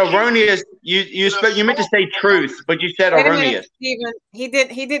 Oh, hey, erroneous. You meant to say truth, but you said erroneous. Stephen,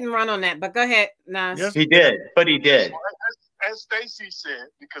 he didn't run on that. But go ahead, Nas. Yes, he did, but he did. As Stacey said,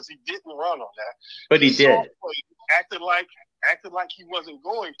 because he didn't run on that. But he did. Acted like he wasn't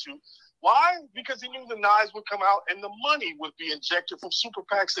going to. Why? Because he knew the knives would come out and the money would be injected from super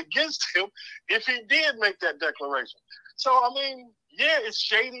PACs against him if he did make that declaration. So I mean, yeah, it's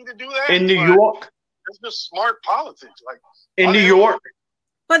shady to do that in New York. It's just smart politics, like in New York.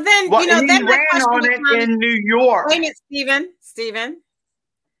 But then he then ran on it in New York. Wait a minute, Stephen.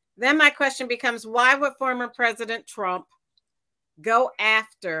 Then my question becomes: why would former President Trump go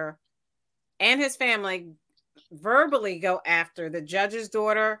after, and his family verbally go after the judge's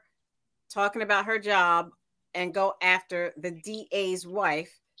daughter, talking about her job, and go after the DA's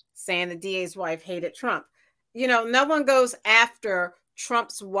wife, saying the DA's wife hated Trump? No one goes after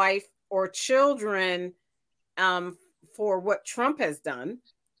Trump's wife or children for what Trump has done.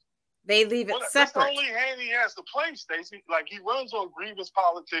 They leave it separate. That's the only hand he has to play, Stacey. Like, he runs on grievance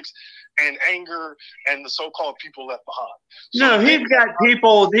politics and anger and the so-called people left behind. So he's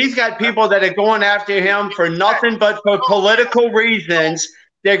got people that are going after him for nothing but for political reasons.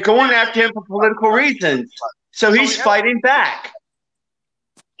 They're going after him for political reasons. So he's fighting back.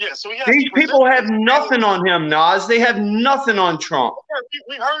 Yeah, so these people have nothing on him, Nas. They have nothing on Trump.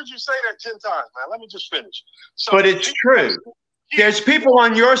 We heard you say that 10 times, man. Let me just finish. So but it's true. There's people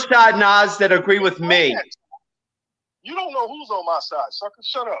on your side, Nas, that agree with me. You don't know who's on my side, sucker.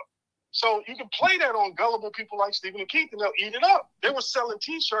 Shut up. So you can play that on gullible people like Stephen and Keith, and they'll eat it up. They were selling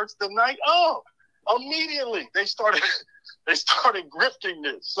T-shirts the night of. Immediately, they started grifting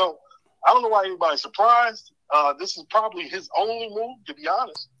this. So I don't know why anybody's surprised. This is probably his only move, to be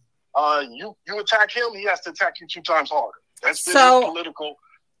honest. You attack him, he has to attack you 2 times harder. That's his political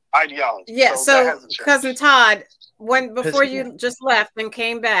ideology. Yeah. So Cousin Todd, before you just left and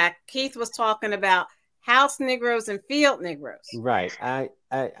came back, Keith was talking about house Negroes and field Negroes. Right.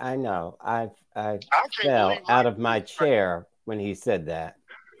 I know. I fell out of my chair when he said that,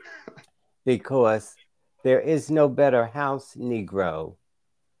 because there is no better house Negro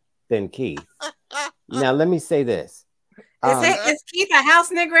than Keith. Now, let me say this. Is Keith a house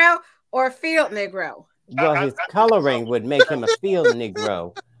Negro or a field Negro? Well, his coloring would make him a field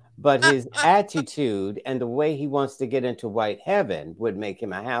Negro, but his attitude and the way he wants to get into white heaven would make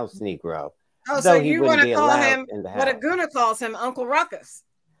him a house Negro. Oh, so you want to call him what a gooner calls him, Uncle Ruckus.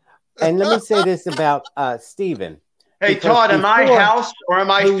 And let me say this about Stephen. Hey, Todd, am I house or am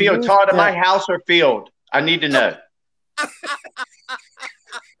I field? Todd, am I house or field? I need to know.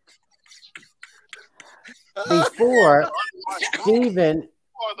 Before Stephen,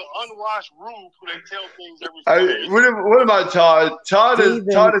 or the unwashed roof who they tell things every what am I, Todd? Todd is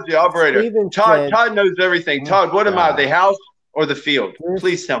the operator. Todd knows everything. Todd, what am I, the house or the field?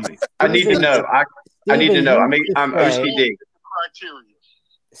 Please tell me. I need to know. I need to know. I'm OCD.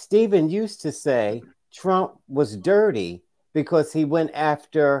 Stephen used to say Trump was dirty because he went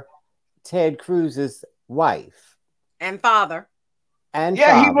after Ted Cruz's wife and father. And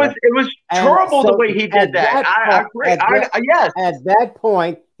yeah, father. It was terrible the way he did that. I agree. Yes. At that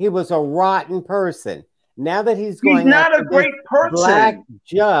point, he was a rotten person. Now that he's not a great person. Black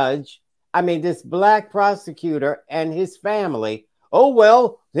judge, this black prosecutor and his family. Oh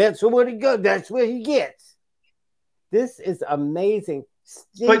well, that's what he gets. This is amazing.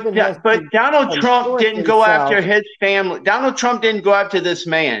 But Donald Trump didn't go after his family. Donald Trump didn't go after this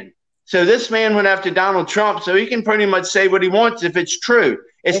man. So this man went after Donald Trump, so he can pretty much say what he wants if it's true.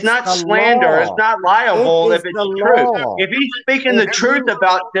 It's not slander. It's not liable if it's true. If he's speaking the truth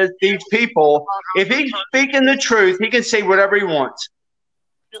about these people, if he's speaking the truth, he can say whatever he wants.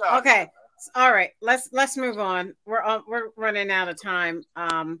 Okay. All right. Let's move on. We're running out of time.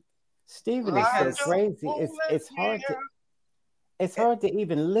 Stephen is so crazy. It's hard to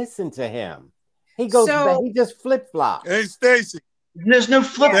even listen to him. He goes back, he just flip flops. Hey, Stacy. There's no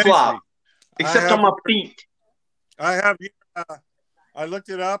flip flop except on my feet. I have here. I looked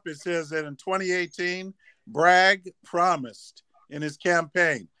it up. It says that in 2018, Bragg promised in his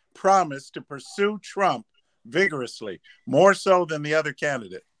campaign, to pursue Trump vigorously, more so than the other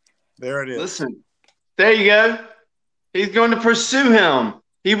candidate. There it is. Listen, there you go. He's going to pursue him.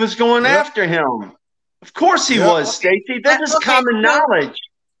 He was going after him. Of course he was, Stacey. That is common knowledge.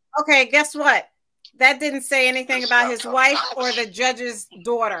 Okay, guess what? That didn't say anything about his wife or the judge's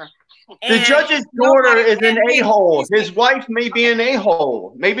daughter. The judge's daughter is an a-hole. His wife may be an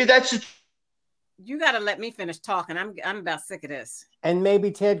a-hole. Maybe that's You got to let me finish talking. I'm about sick of this. And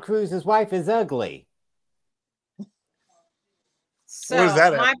maybe Ted Cruz's wife is ugly. So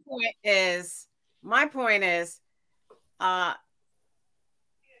my point is,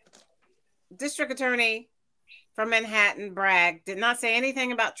 District Attorney from Manhattan, Bragg, did not say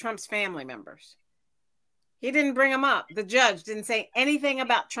anything about Trump's family members. He didn't bring them up. The judge didn't say anything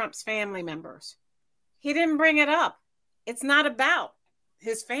about Trump's family members. He didn't bring it up. It's not about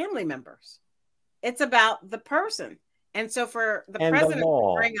his family members. It's about the person. And so for the president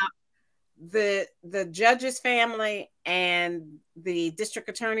to bring up the judge's family and the district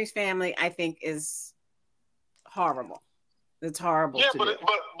attorney's family, I think is horrible. It's horrible. Yeah,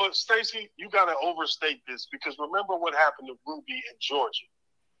 but Stacey, you got to overstate this, because remember what happened to Ruby in Georgia.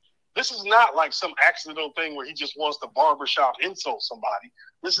 This is not like some accidental thing where he just wants to barbershop insult somebody.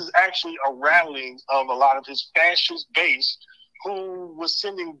 This is actually a rallying of a lot of his fascist base who was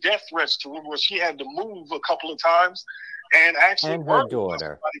sending death threats to him, where she had to move a couple of times and actually her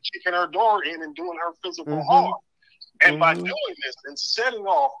daughter kicking her door in and doing her physical harm. And by doing this and setting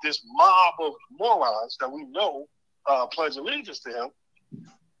off this mob of morons that we know pledge allegiance to him,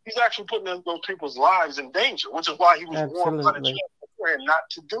 he's actually putting those people's lives in danger, which is why he was warned by the judge beforehand not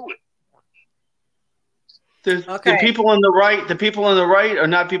to do it. The people on the right are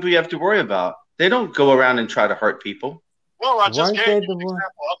not people you have to worry about. They don't go around and try to hurt people. Well, I just gave you an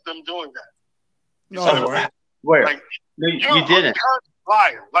example of them doing that. No, where? Like, you didn't.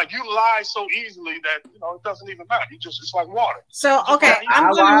 Liar. Like, you lie so easily that it doesn't even matter. It's like water. So I'm going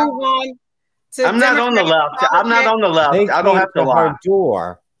to move on. I'm not on the left. I'm not on the left. I don't have to lie. Her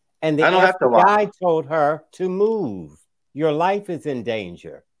door, and the guy told her to move. Your life is in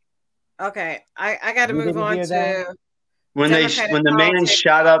danger. Okay, I got to move on to when the man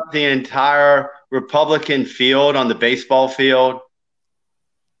shot up the entire Republican field on the baseball field.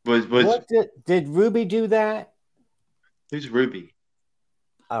 What did Ruby do that? Who's Ruby?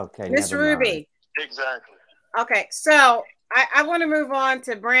 Okay, Miss Ruby. Exactly. Okay, so I want to move on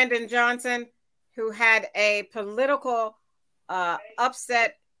to Brandon Johnson, who had a political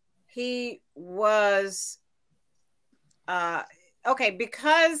upset. He was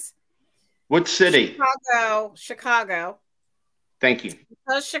because what city? Chicago. Thank you.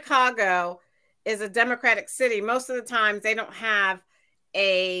 Because Chicago is a Democratic city, most of the times they don't have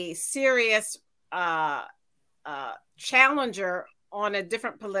a serious challenger on a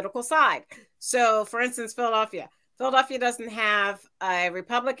different political side. So, for instance, Philadelphia doesn't have a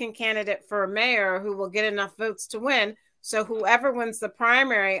Republican candidate for mayor who will get enough votes to win. So whoever wins the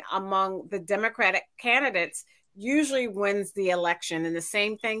primary among the Democratic candidates usually wins the election. And the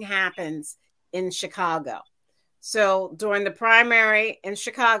same thing happens in Chicago. So during the primary in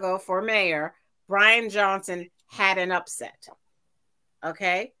Chicago for mayor, Brian Johnson had an upset.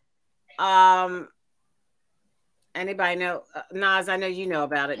 Okay. Anybody know? Nas, I know you know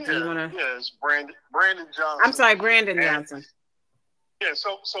about it. Do you want to? Yeah, it's Brandon Johnson. I'm sorry, Brandon Johnson. Yeah,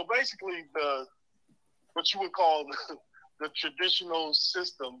 so basically what you would call the traditional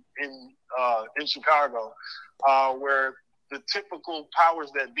system in Chicago, where the typical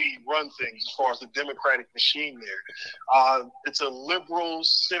powers that be run things as far as the Democratic machine there. It's a liberal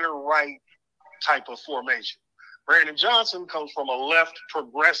center-right type of formation. Brandon Johnson comes from a left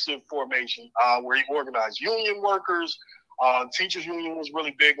progressive formation where he organized union workers. Teachers union was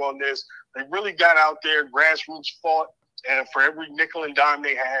really big on this. They really got out there, grassroots fought, and for every nickel and dime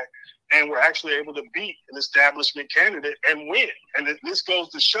they had, and were actually able to beat an establishment candidate and win. And this goes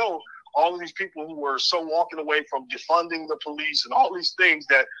to show all of these people who were so walking away from defunding the police and all these things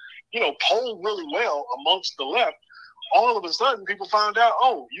that, polled really well amongst the left, all of a sudden people found out,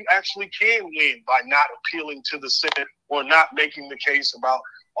 oh, you actually can win by not appealing to the Senate or not making the case about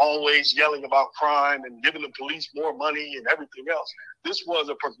always yelling about crime and giving the police more money and everything else. This was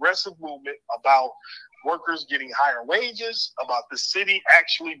a progressive movement about workers getting higher wages, about the city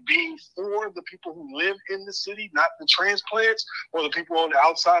actually being for the people who live in the city, not the transplants or the people on the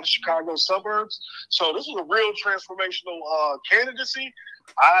outside of Chicago suburbs. So this was a real transformational candidacy.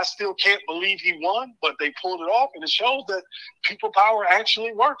 I still can't believe he won, but they pulled it off, and it shows that people power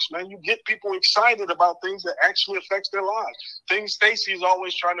actually works, man. You get people excited about things that actually affects their lives. Things Stacey is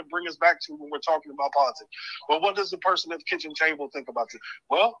always trying to bring us back to when we're talking about politics. Well, what does the person at the kitchen table think about this?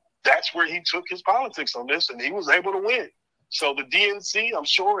 Well, that's where he took his politics on this, and he was able to win. So the DNC, I'm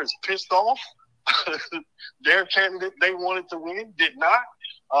sure, is pissed off. Their candidate they wanted to win did not.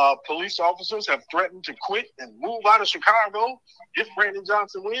 Police officers have threatened to quit and move out of Chicago if Brandon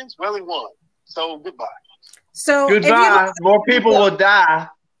Johnson wins. Well, he won. So goodbye. So goodbye. More people will die.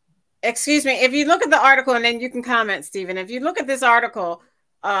 Excuse me. If you look at the article, and then you can comment, Stephen. If you look at this article,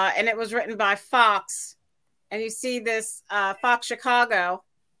 and it was written by Fox, and you see this Fox Chicago.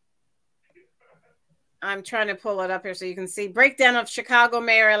 I'm trying to pull it up here so you can see breakdown of Chicago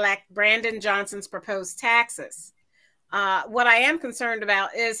Mayor-elect Brandon Johnson's proposed taxes. What I am concerned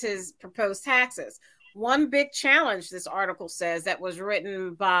about is his proposed taxes. One big challenge, this article says, that was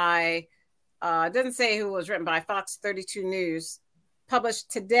written by, it doesn't say who it was written by, Fox 32 News,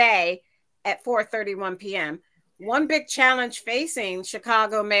 published today at 4:31 p.m. One big challenge facing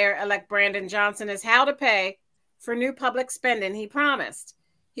Chicago Mayor-elect Brandon Johnson is how to pay for new public spending he promised.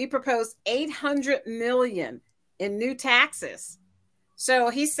 He proposed $800 million in new taxes. So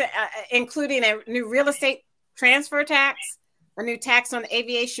he said, including a new real estate transfer tax, a new tax on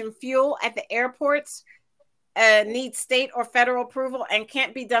aviation fuel at the airports, needs state or federal approval and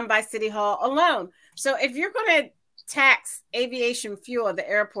can't be done by City Hall alone. So if you're going to tax aviation fuel at the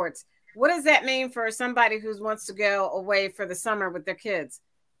airports, what does that mean for somebody who wants to go away for the summer with their kids?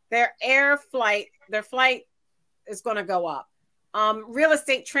 Their flight is going to go up. Real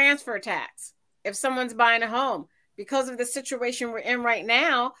estate transfer tax. If someone's buying a home, because of the situation we're in right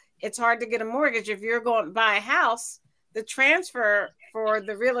now, it's hard to get a mortgage. If you're going to buy a house, the transfer for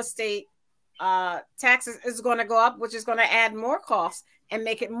the real estate taxes is going to go up, which is going to add more costs and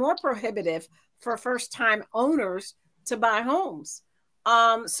make it more prohibitive for first-time owners to buy homes.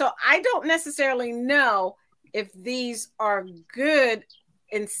 So I don't necessarily know if these are good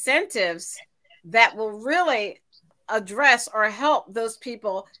incentives that will really address or help those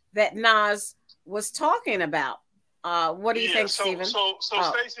people that Nas was talking about. What do you think, Stephen? So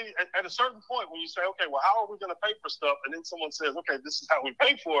Stacey, at a certain point when you say, okay, well, how are we going to pay for stuff? And then someone says, okay, this is how we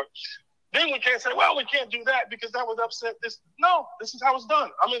pay for it. Then we can't say, well, we can't do that because that would upset this. No, this is how it's done.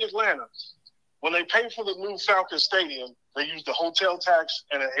 I'm in Atlanta. When they pay for the new Falcon Stadium, they use the hotel tax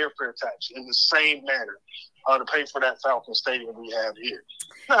and an airfare tax in the same manner to pay for that Falcon Stadium we have here.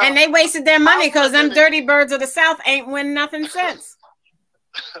 Now, and they wasted their money because them dirty birds of the South ain't win nothing since.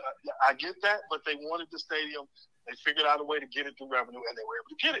 I get that, but they wanted the stadium. They figured out a way to get it through revenue, and they were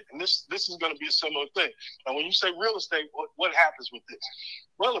able to get it. And this is going to be a similar thing. And when you say real estate, what happens with this?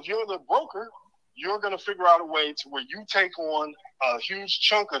 Well, if you're the broker, you're going to figure out a way to where you take on a huge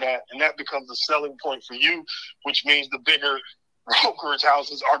chunk of that, and that becomes a selling point for you, which means the bigger brokerage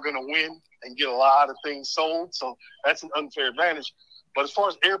houses are going to win and get a lot of things sold. So that's an unfair advantage. But as far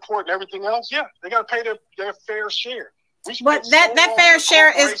as airport and everything else, yeah, they got to pay their fair share. But that fair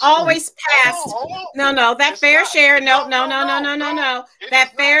share is always passed. No, that fair share. No.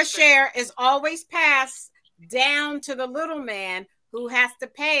 That fair share is always passed down to the little man who has to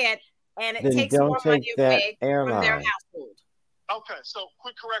pay it, and it takes more money away from their household. Okay, so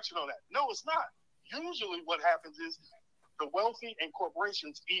quick correction on that. No, it's not. Usually what happens is the wealthy and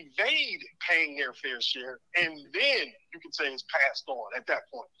corporations evade paying their fair share, and then you can say it's passed on at that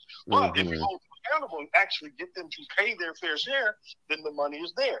point. But if you hold them accountable and actually get them to pay their fair share, then the money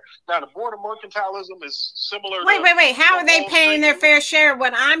is there. Now, the board of mercantilism is similar. Wait. How are they paying their fair share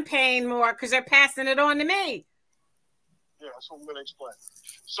when I'm paying more because they're passing it on to me? Yeah, that's what I'm going to explain.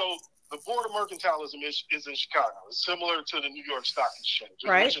 So the board of mercantilism is in Chicago. It's similar to the New York Stock Exchange,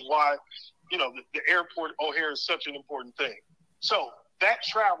 right? Which is why, the airport O'Hare is such an important thing. So that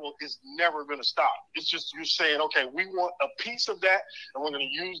travel is never going to stop. It's just you're saying, okay, we want a piece of that, and we're going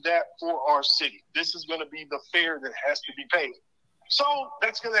to use that for our city. This is going to be the fare that has to be paid. So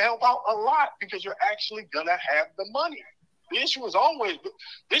that's going to help out a lot because you're actually going to have the money. The issue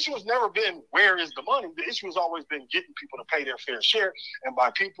has never been where is the money. The issue has always been getting people to pay their fair share. And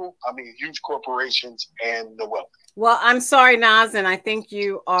by people, I mean huge corporations and the wealthy. Well, I'm sorry, Naz, and I think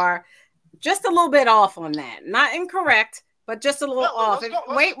you are just a little bit off on that. Not incorrect, but just a little off.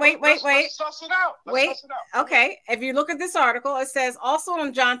 Wait. Let's suss it out. Okay. If you look at this article, it says also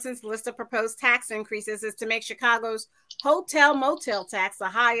on Johnson's list of proposed tax increases is to make Chicago's hotel motel tax the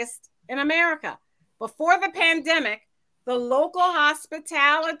highest in America. Before the pandemic, the local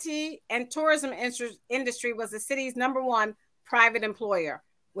hospitality and tourism industry was the city's #1 private employer,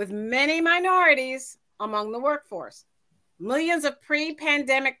 with many minorities among the workforce. Millions of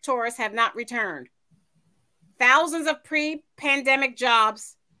pre-pandemic tourists have not returned. Thousands of pre-pandemic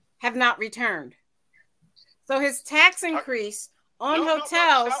jobs have not returned. So his tax increase on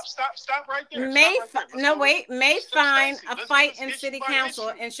hotels stop right there. may find a fight in city council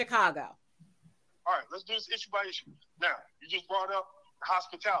in Chicago. All right, let's do this issue by issue. Now, you just brought up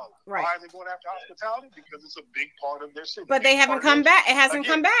hospitality. Right. Why are they going after hospitality? Because it's a big part of their city. But they haven't come back. It hasn't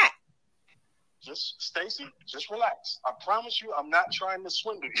come back. Just, Stacey, just relax. I promise you, I'm not trying to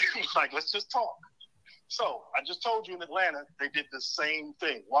swindle you. Like, let's just talk. So I just told you in Atlanta, they did the same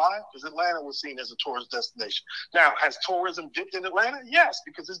thing. Why? Because Atlanta was seen as a tourist destination. Now, has tourism dipped in Atlanta? Yes,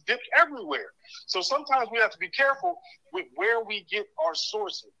 because it's dipped everywhere. So sometimes we have to be careful with where we get our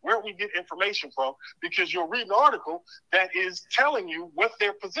sources, where we get information from, because you'll read an article that is telling you what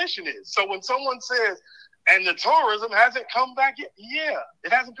their position is. So when someone says, and the tourism hasn't come back yet. Yeah,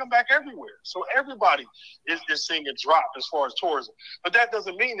 it hasn't come back everywhere. So everybody is seeing a drop as far as tourism. But that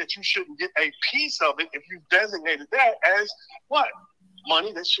doesn't mean that you shouldn't get a piece of it if you've designated that as what?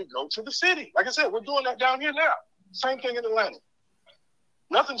 Money that should go to the city. Like I said, we're doing that down here now. Same thing in Atlanta.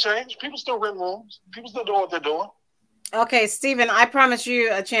 Nothing changed. People still rent rooms. People still doing what they're doing. Okay, Stephen, I promise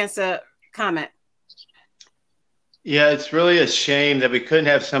you a chance to comment. Yeah, it's really a shame that we couldn't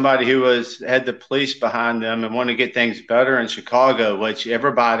have somebody who had the police behind them and want to get things better in Chicago, which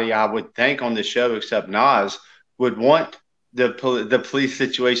everybody I would think on the show except Nas would want the police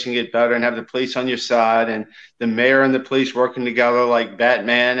situation get better and have the police on your side and the mayor and the police working together like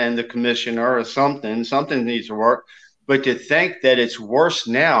Batman and the commissioner or something. Something needs to work. But to think that it's worse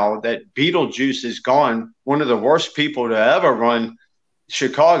now that Beetlejuice is gone, one of the worst people to ever run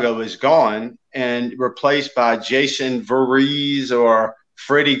Chicago is gone and replaced by Jason Voorhees or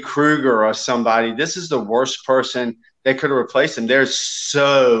Freddy Krueger or somebody. This is the worst person that could have replaced him. They're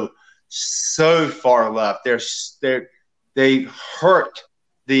so far left. They hurt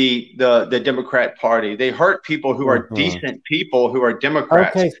the Democrat Party. They hurt people who are decent people who are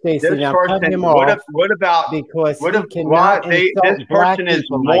Democrats. Okay, Stacey, now cut him what off. What about because what he cannot this person is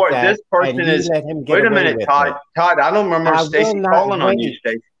more? Like this person is. Wait a minute, Todd. Todd, I don't remember Stacey calling on you,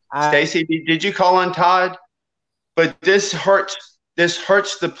 Stacey. Stacey, did you call on Todd? But this hurts. This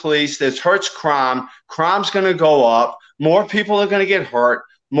hurts the police. This hurts crime. Crime's going to go up. More people are going to get hurt.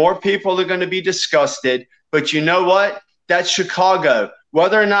 More people are going to be disgusted. But you know what? That's Chicago.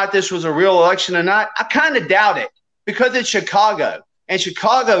 Whether or not this was a real election or not, I kind of doubt it because it's Chicago. And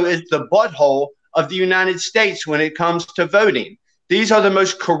Chicago is the butthole of the United States when it comes to voting. These are the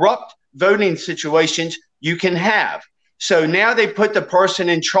most corrupt voting situations you can have. So now they put the person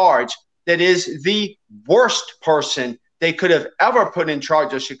in charge that is the worst person they could have ever put in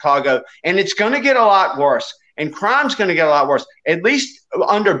charge of Chicago. And it's going to get a lot worse. And crime's going to get a lot worse. At least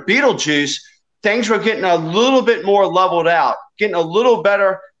under Beetlejuice, things were getting a little bit more leveled out, getting a little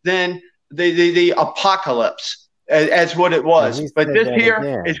better than the apocalypse as what it was. But this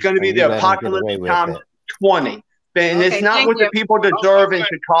here is going to be the apocalypse times 20. And it's not what the people deserve in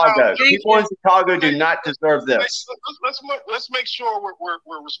Chicago. People in Chicago do not deserve this. Let's make sure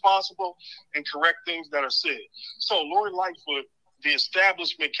we're responsible and correct things that are said. So Lori Lightfoot, the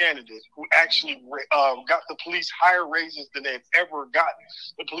establishment candidate who actually got the police higher raises than they've ever gotten.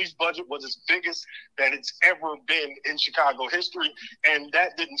 The police budget was as biggest that it's ever been in Chicago history, and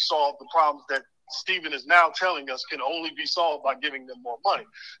that didn't solve the problems that Stephen is now telling us can only be solved by giving them more money.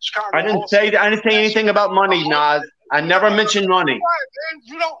 Chicago I didn't say anything about money, Nas. I never mentioned money. Be quiet, man.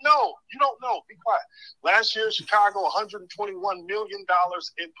 You don't know. Be quiet. Last year, Chicago, $121 million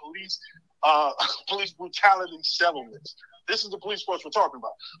in police brutality settlements. This is the police force we're talking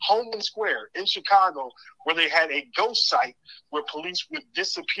about. Homeland Square in Chicago, where they had a ghost site where police would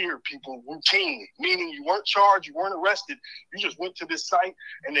disappear people routinely, meaning you weren't charged, you weren't arrested. You just went to this site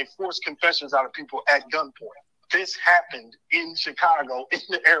and they forced confessions out of people at gunpoint. This happened in Chicago, in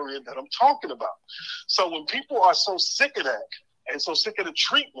the area that I'm talking about. So when people are so sick of that and so sick of the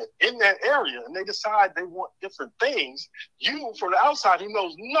treatment in that area and they decide they want different things, you, from the outside, who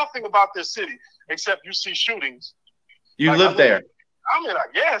knows nothing about this city except you see shootings, You live there. I mean, I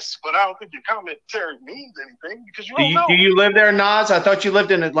guess, but I don't think your commentary means anything because you don't know. Do you live there, Nas? I thought you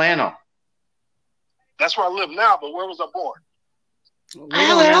lived in Atlanta. That's where I live now, but where was I born?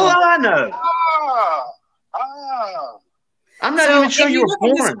 How the hell do I know? I'm not even sure you were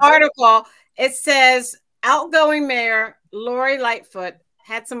born. This article, it says outgoing mayor Lori Lightfoot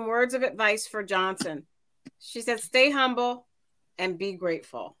had some words of advice for Johnson. She said, "Stay humble and be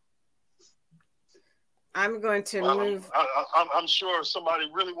grateful." I'm going to move. I'm sure somebody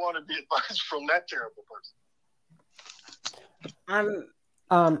really wanted the advice from that terrible person.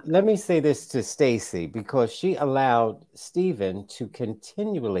 Let me say this to Stacy, because she allowed Stephen to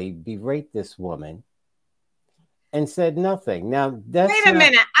continually berate this woman and said nothing. Now, that's wait a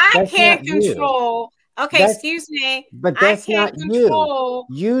minute. I can't control. Okay, excuse me. But that's not you.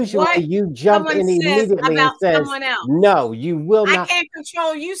 Usually you jump in immediately and says, no, you will not. I can't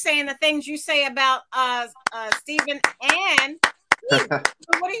control you saying the things you say about Stephen and Keith.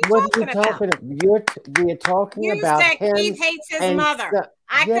 What are you talking about? We're talking about him. Keith hates his mother.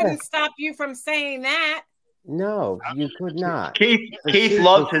 I couldn't stop you from saying that. No, you could not. Keith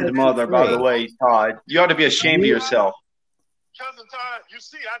loves his mother, by the way, Todd. You ought to be ashamed of yourself. Cousin Todd, you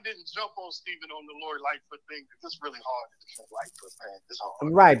see, I didn't jump on Stephen on the Lori Lightfoot thing because it's really hard to defend Lightfoot, man. It's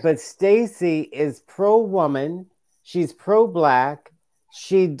hard. Right, but Stacy is pro-woman. She's pro-black.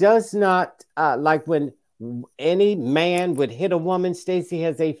 She does not, like when any man would hit a woman, Stacy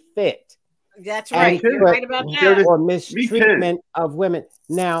has a fit. That's right. You're right about that. Or mistreatment of women.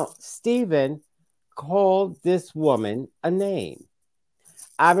 Now, Stephen called this woman a name.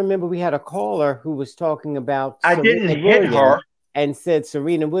 I remember we had a caller who was talking about I didn't hit her and said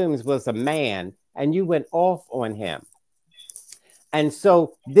Serena Williams was a man, and you went off on him. And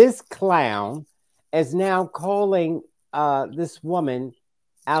so this clown is now calling this woman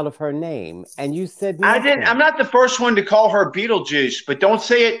out of her name, and you said nothing. I didn't. I'm not the first one to call her Beetlejuice, but don't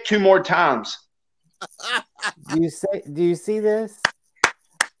say it 2 more times. Do you see this?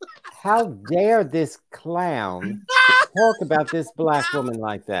 How dare this clown talk about this black woman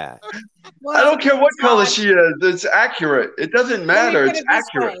like that? Well, I don't care what color she is. It's accurate. It doesn't matter. It's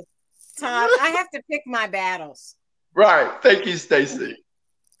accurate. Todd, I have to pick my battles. Right. Thank you, Stacy.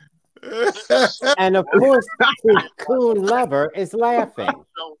 And of course, his coon lover is laughing.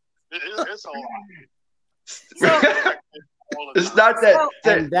 It's a lot. It's not that.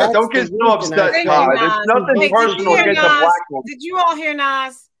 Don't get so upset, Todd. It's nothing personal against a black woman. Did you all hear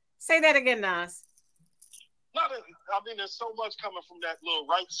Nas? Say that again, Nas. I mean, there's so much coming from that little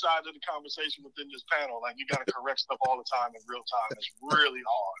right side of the conversation within this panel. Like, you got to correct stuff all the time in real time. It's really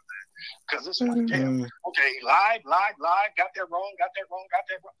hard, man. Because it's like, damn, okay, he lied, got that wrong.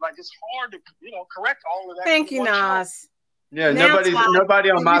 Like, it's hard to, correct all of that. Thank you, Nas. Yeah,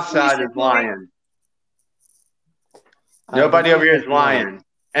 nobody on my side is lying. Nobody over here is lying.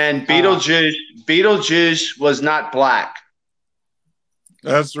 And Beetlejuice was not black.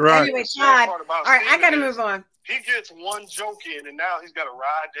 That's right. Anyway, Todd, all right, I got to move on. He gets one joke in, and now he's got to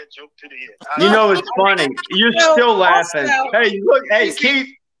ride that joke to the end. You know, it's funny. You're still laughing. Hey, look, Keith,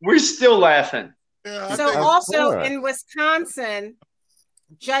 we're still laughing. Yeah, so also in Wisconsin,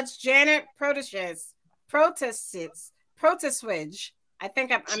 Judge Janet Proteswich, I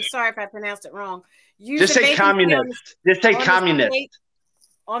think I'm sorry if I pronounced it wrong. Just say communist. Just say communist.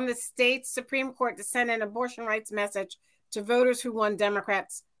 On the state Supreme Court to send an abortion rights message to voters who won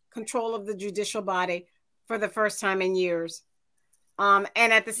Democrats control of the judicial body for the first time in years. And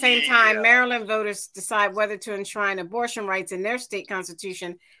at the same time, Maryland voters decide whether to enshrine abortion rights in their state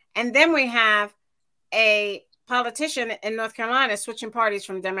constitution. And then we have a politician in North Carolina switching parties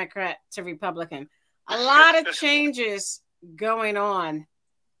from Democrat to Republican. A lot of changes going on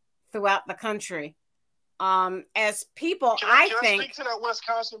throughout the country. As people, can I speak to that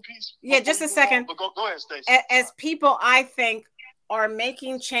Wisconsin piece? Yeah, just a second. Go ahead, Stacey. As people, I think, are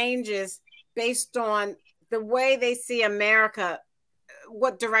making changes based on the way they see America,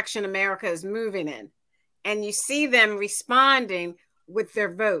 what direction America is moving in. And you see them responding with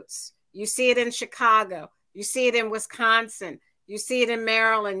their votes. You see it in Chicago. You see it in Wisconsin. You see it in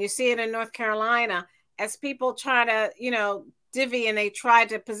Maryland. You see it in North Carolina. As people try to, divvy and they try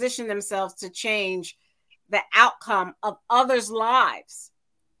to position themselves to change the outcome of others' lives.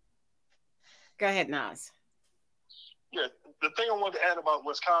 Go ahead, Nas. Yeah, the thing I want to add about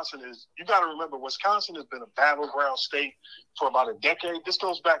Wisconsin is you got to remember Wisconsin has been a battleground state for about a decade. This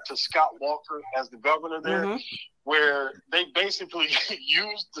goes back to Scott Walker as the governor there, where they basically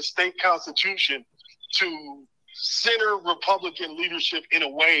used the state constitution to center Republican leadership in a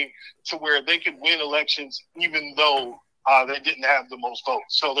way to where they could win elections, even though they didn't have the most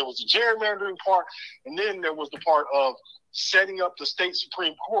votes. So there was the gerrymandering part, and then there was the part of setting up the state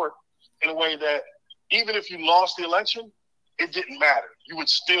Supreme Court in a way that even if you lost the election, it didn't matter. You would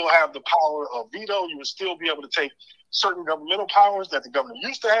still have the power of veto. You would still be able to take certain governmental powers that the governor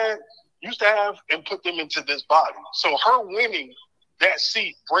used to have and put them into this body. So her winning that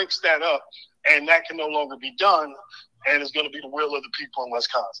seat breaks that up, and that can no longer be done, and it's going to be the will of the people in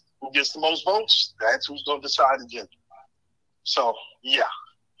Wisconsin. Who gets the most votes, that's who's going to decide again. So, yeah.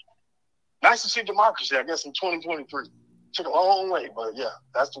 Nice to see democracy, I guess, in 2023. Took a long way, but yeah,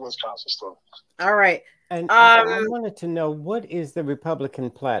 that's the Wisconsin story. All right. And I wanted to know, what is the Republican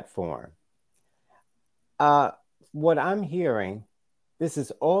platform? What I'm hearing, this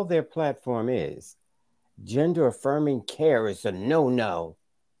is all their platform is. Gender affirming care is a no-no.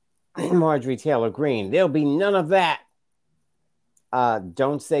 Marjorie Taylor Greene, there'll be none of that.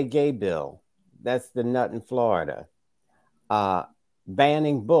 Don't say gay bill. That's the nut in Florida.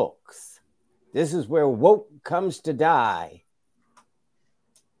 Banning books. This is where woke comes to die.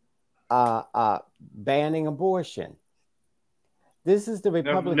 Banning abortion. This is the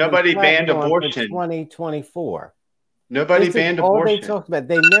Republican Nobody banned platform abortion. For 2024. Nobody This banned is all abortion. they talk about.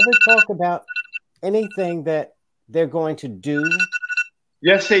 They never talk about anything that they're going to do.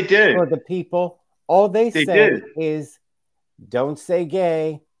 Yes, they did. For the people. All they say did. is, don't say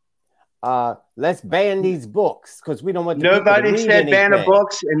gay. Let's ban these books because we don't want the Nobody people to read said ban anything. the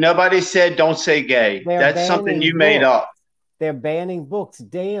books, and nobody said don't say gay. They're That's something banning you made books. up. They're banning books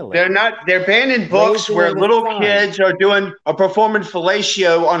daily. They're not. They're banning books Raising where in the little Sun. kids are performing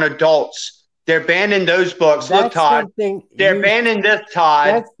fellatio on adults. They're banning those books. Look, That's Todd. something They're you- banning this, Todd.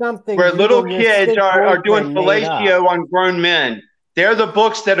 That's something where you little and your kids sick are doing boyfriend made up. fellatio on grown men. They're the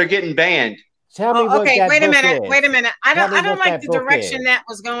books that are getting banned. Tell me what Okay, that wait a book minute. is. Wait a minute. I Tell don't me what like that the book direction is. that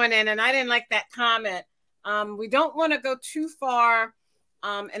was going in, and I didn't like that comment. We don't want to go too far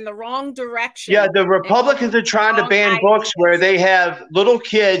in the wrong direction. Yeah, the Republicans are trying to ban books where they have little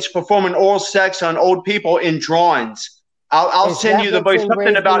kids performing oral sex on old people in drawings. I'll Is send that you the book. what's in Something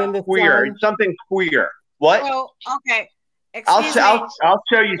Raising in about the queer. Sun? Something queer. What? Well, okay. I'll Excuse me. I'll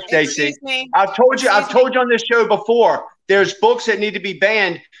show you, Stacey. Excuse me. I've told you Excuse me. on this show before. There's books that need to be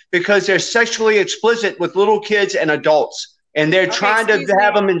banned because they're sexually explicit with little kids and adults, and they're trying to excuse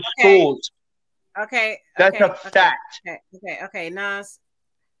have me. them in Okay. schools. Okay. That's okay, a fact. Okay. Nas.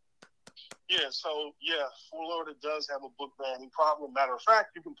 Yeah, so yeah, Florida does have a book banning problem. Matter of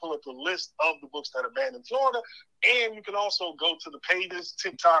fact, you can pull up a list of the books that are banned in Florida, and you can also go to the pages,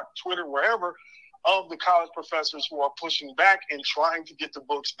 TikTok, Twitter, wherever, of the college professors who are pushing back and trying to get the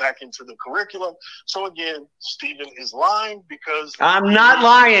books back into the curriculum. So again, Stephen is lying because I'm not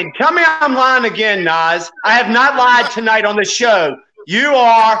lying. Tell me I'm lying again, Nas. I have not lied tonight on the show. You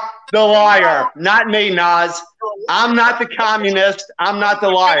are the liar, not me, Nas. I'm not the communist. I'm not the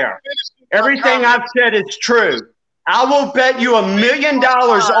liar. Everything I've said is true. I will bet you $1 million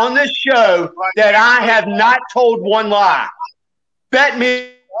on this show that I have not told one lie. Bet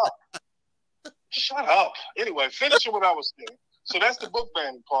me. Shut up. Anyway, finishing what I was saying. So that's the book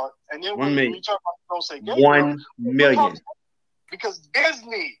banning part. And then when we talk about don't say gay, 1 million. Because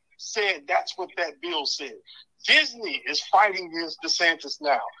Disney said that's what that bill said. Disney is fighting against DeSantis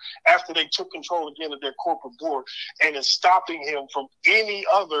now after they took control again of their corporate board and is stopping him from any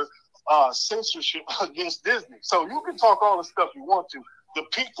other censorship against Disney. So you can talk all the stuff you want to. The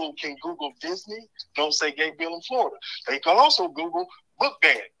people can Google Disney, don't say gay bill in Florida. They can also Google book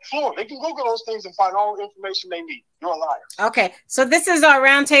ban, Florida. They can Google those things and find all the information they need. You're a liar. Okay, so this is our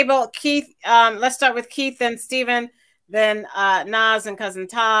roundtable. Keith, let's start with Keith and Stephen, then Nas and Cousin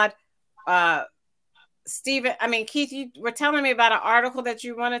Todd. Keith, you were telling me about an article that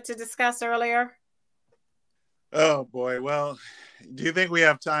you wanted to discuss earlier. Oh boy. Well, do you think we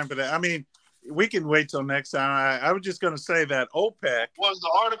have time for that? I mean, we can wait till next time. I was just going to say that OPEC was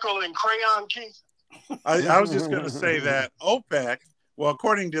the article in crayon, Keith. I was just going to say that OPEC. Well,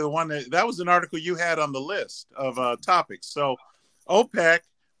 according to the one that was an article you had on the list of topics. So OPEC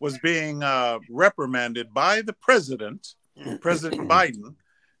was being reprimanded by the President Biden.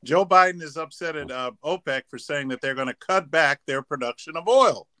 Joe Biden is upset at OPEC for saying that they're going to cut back their production of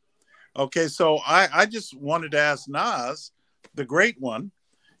oil. Okay, so I just wanted to ask Nas, the great one,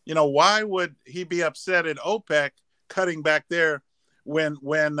 why would he be upset at OPEC cutting back there when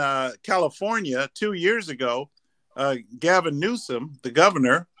California 2 years ago, Gavin Newsom, the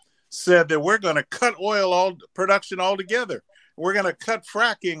governor, said that we're going to cut oil production altogether. We're going to cut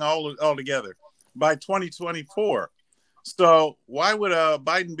fracking altogether by 2024. So why would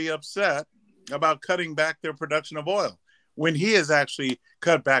Biden be upset about cutting back their production of oil when he has actually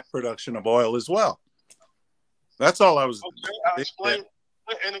cut back production of oil as well? That's all I was. Okay, I'll explain.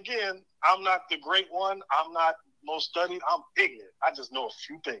 And again, I'm not the great one. I'm not most studied. I'm ignorant. I just know a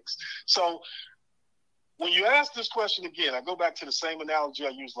few things. So when you ask this question again, I go back to the same analogy I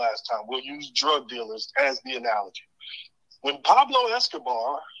used last time. We'll use drug dealers as the analogy. When Pablo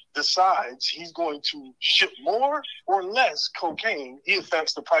Escobar decides he's going to ship more or less cocaine, he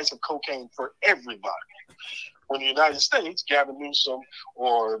affects the price of cocaine for everybody. When the United States, Gavin Newsom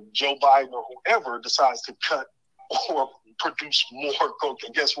or Joe Biden or whoever decides to cut or produce more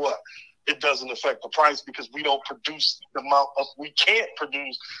cocaine, guess what? It doesn't affect the price because we don't produce we can't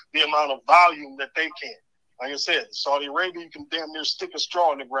produce the amount of volume that they can. Like I said, Saudi Arabia, you can damn near stick a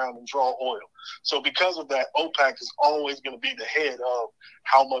straw in the ground and draw oil. So because of that, OPEC is always going to be the head of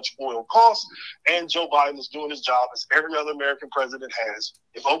how much oil costs. And Joe Biden is doing his job as every other American president has.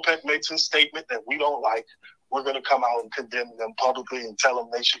 If OPEC makes a statement that we don't like, we're going to come out and condemn them publicly and tell them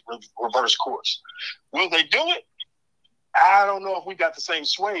they should reverse course. Will they do it? I don't know if we got the same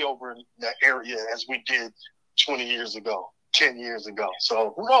sway over in that area as we did 20 years ago, 10 years ago.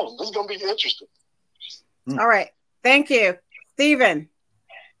 So who knows? This is going to be interesting. All right. Thank you. Stephen.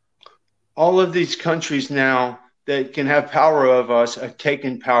 All of these countries now that can have power over us are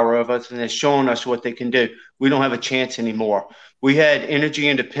taking power of us, and they're showing us what they can do. We don't have a chance anymore. We had energy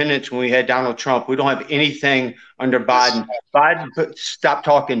independence when we had Donald Trump. We don't have anything under Biden. Biden, stop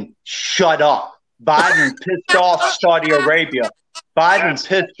talking. Shut up. Biden pissed off Saudi Arabia. Biden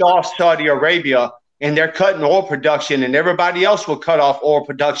pissed off Saudi Arabia, and they're cutting oil production, and everybody else will cut off oil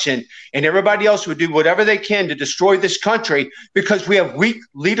production, and everybody else will do whatever they can to destroy this country because we have weak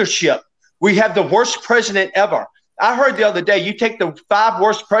leadership. We have the worst president ever. I heard the other day, you take the 5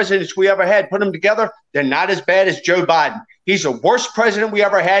 worst presidents we ever had, put them together, they're not as bad as Joe Biden. He's the worst president we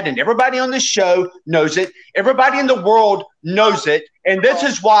ever had, and everybody on this show knows it. Everybody in the world knows it, and this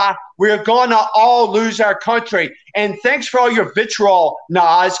is why we're going to all lose our country. And thanks for all your vitriol,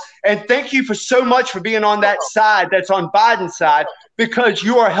 Nas, and thank you for so much for being on that side that's on Biden's side, because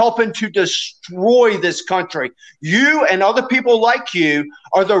you are helping to destroy this country. You and other people like you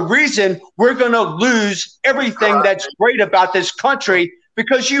are the reason we're going to lose everything that's great about this country,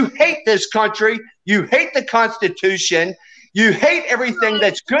 because you hate this country. You hate the Constitution. You hate everything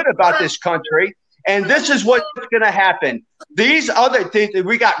that's good about this country. And this is what's going to happen. These other things,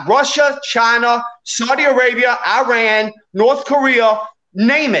 we got Russia, China, Saudi Arabia, Iran, North Korea,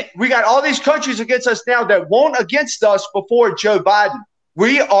 name it. We got all these countries against us now that weren't against us before Joe Biden.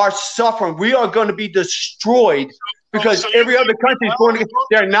 We are suffering. We are going to be destroyed because every other country is going to.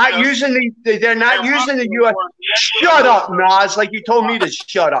 They're not using the U.S. Shut up, Nas! Like you told me to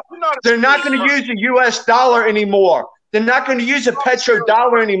shut up. They're not going to use the U.S. dollar anymore. They're not going to use a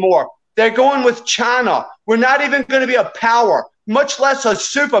petrodollar anymore. They're going with China. We're not even going to be a power, much less a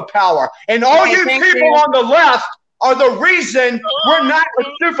superpower. And all you people on the left are the reason we're not a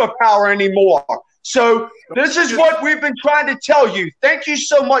superpower anymore. So this is what we've been trying to tell you. Thank you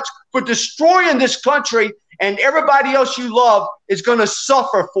so much for destroying this country, and everybody else you love is going to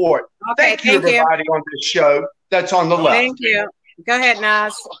suffer for it. Okay, thank you, everybody on this show that's on the left. Thank you. Go ahead,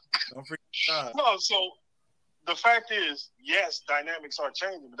 Nas. Don't forget. No, so the fact is, yes, dynamics are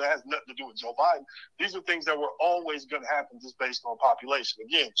changing, but that has nothing to do with Joe Biden. These are things that were always going to happen just based on population.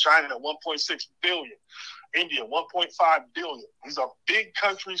 Again, China at 1.6 billion, India 1.5 billion. These are big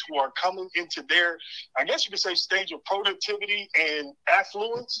countries who are coming into their, I guess you could say, stage of productivity and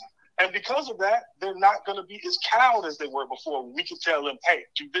affluence. And because of that, they're not going to be as cowed as they were before. We could tell them, hey,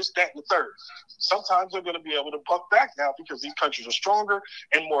 do this, that, and the third. Sometimes they're going to be able to buck back now because these countries are stronger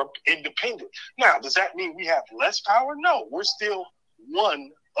and more independent. Now, does that mean we have less power? No, we're still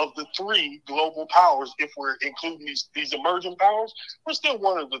one of the 3 global powers. If we're including these emerging powers, we're still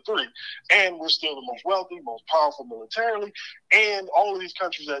one of the 3. And we're still the most wealthy, most powerful militarily. And all of these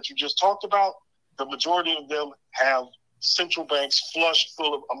countries that you just talked about, the majority of them have central banks flushed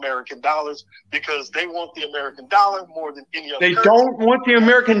full of American dollars because they want the American dollar more than any other They currency. don't want the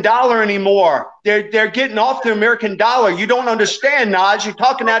American dollar anymore. They're getting off the American dollar. You don't understand, Nas. You're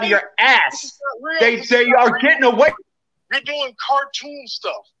talking out of your ass. They are getting away. You're doing cartoon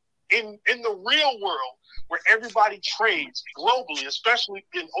stuff. In the real world, where everybody trades globally, especially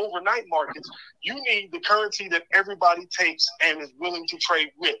in overnight markets, you need the currency that everybody takes and is willing to trade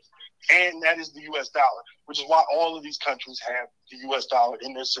with. And that is the U.S. dollar, which is why all of these countries have the U.S. dollar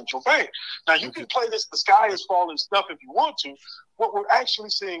in their central bank. Now, you can play this, the sky is falling stuff if you want to. What we're actually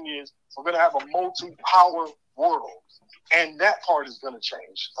seeing is we're going to have a multi-power world. And that part is going to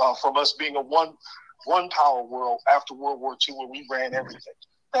change from us being a one-power world after World War II where we ran everything.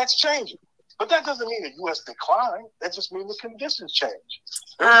 That's changing. But that doesn't mean the U.S. decline. That just means the conditions change.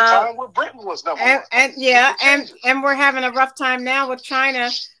 There was a time where Britain was number one. And we're having a rough time now with China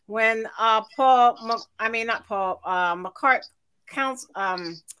when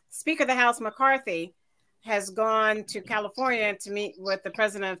Speaker of the House McCarthy has gone to California to meet with the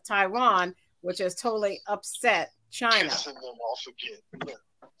president of Taiwan, which has totally upset China. Pissing them off again.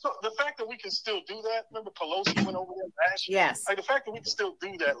 So the fact that we can still do that, remember Pelosi went over there last year? Yes. Like the fact that we can still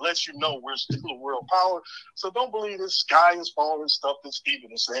do that lets you know we're still a world power. So don't believe this sky is falling stuff that Stephen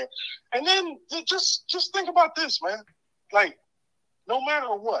is saying. And then just think about this, man. Like, no matter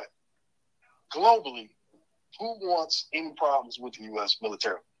what, globally, who wants any problems with the U.S.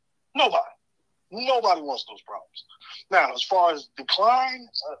 military? Nobody. Nobody wants those problems. Now, as far as decline,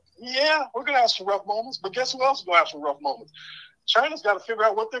 yeah, we're going to have some rough moments, but guess who else is going to have some rough moments? China's got to figure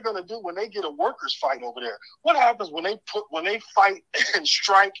out what they're going to do when they get a workers' fight over there. What happens when they fight and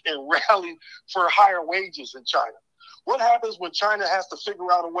strike and rally for higher wages in China? What happens when China has to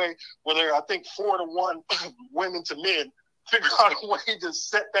figure out a way where they're, I think, 4-to-1 women to men, figure out a way to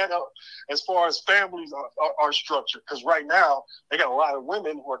set that up as far as families are structured? Because right now, they got a lot of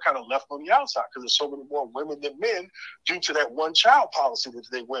women who are kind of left on the outside because there's so many more women than men due to that one-child policy that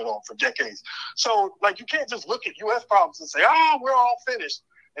they went on for decades. So, like, you can't just look at U.S. problems and say, we're all finished,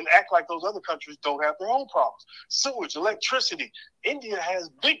 and act like those other countries don't have their own problems. Sewage, electricity. India has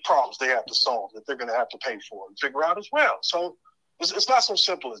big problems they have to solve that they're going to have to pay for and figure out as well. So it's not so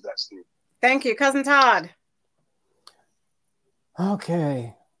simple as that, Steve. Thank you. Cousin Todd.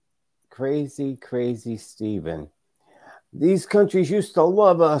 Okay. Crazy, crazy Stephen. These countries used to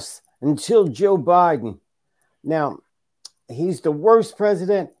love us until Joe Biden. Now, he's the worst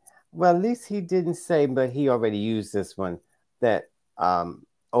president. Well, at least he didn't say, but he already used this one, that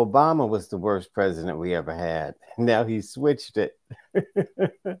Obama was the worst president we ever had. Now he switched it.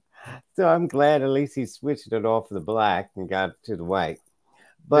 So I'm glad at least he switched it off the black and got to the white.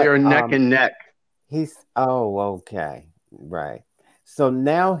 But they're neck and neck. Okay. Right. So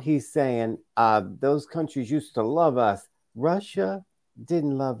now he's saying those countries used to love us. Russia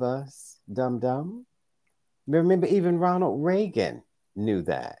didn't love us, dum-dum. Remember, even Ronald Reagan knew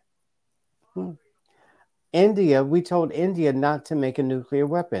that. India, we told India not to make a nuclear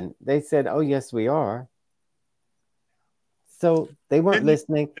weapon. They said, oh, yes, we are. So they weren't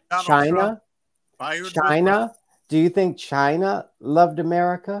listening. China? Do you think China loved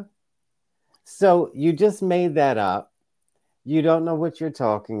America? So you just made that up. You don't know what you're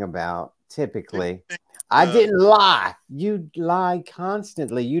talking about, typically. I didn't lie. You lie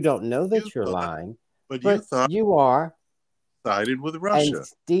constantly. You don't know that you're lying. But you thought you are. Sided with Russia. And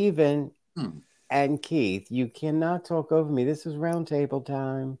Stephen and Keith, you cannot talk over me. This is roundtable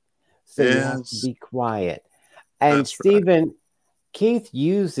time. So you have to be quiet. And that's Stephen, right. Keith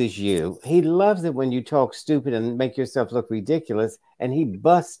uses you. He loves it when you talk stupid and make yourself look ridiculous. And he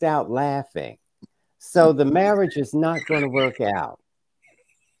busts out laughing. So the marriage is not going to work out.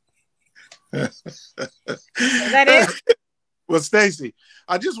 Is that it? Well, Stacey,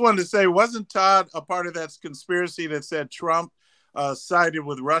 I just wanted to say, wasn't Todd a part of that conspiracy that said Trump sided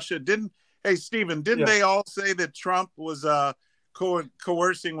with Russia? Hey, Stephen, didn't they all say that Trump was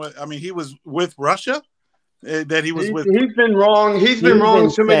coercing with, he was with Russia? That he was with. He's been wrong. He's been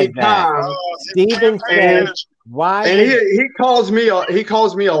wrong so many times. Stephen said, why? And he calls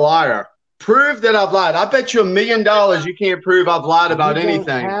me a liar. Prove that I've lied. I bet you $1 million you can't prove I've lied about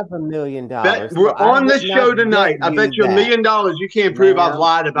anything. You have $1 million. We're on this show tonight. I bet you $1 million you can't prove I've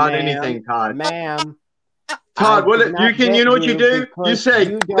lied about anything, Todd. Ma'am. Todd, you know what you do? You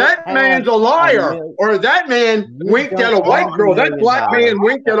say, that man's a liar, or that man winked at a white girl. That black man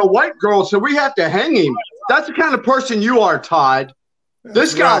winked at a white girl, so we have to hang him. That's the kind of person you are, Todd.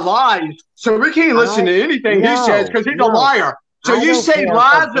 This guy lies, so we can't listen to anything he says because he's a liar. So you say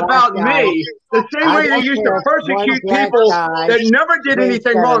lies about me the same way you used to persecute people that never did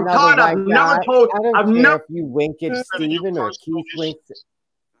anything wrong. Todd, I've never if you wink at Stephen or Keith winks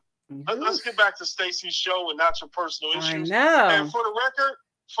at. Let's get back to Stacey's show and not your personal issues. I know. And for the record,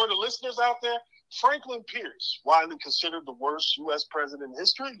 for the listeners out there, Franklin Pierce, widely considered the worst U.S. president in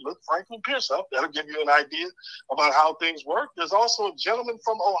history. Look Franklin Pierce up. That'll give you an idea about how things work. There's also a gentleman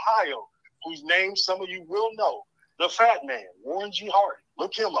from Ohio whose name some of you will know. The Fat Man, Warren G. Harding.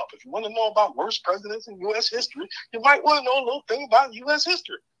 Look him up. If you want to know about worst presidents in U.S. history, you might want to know a little thing about U.S.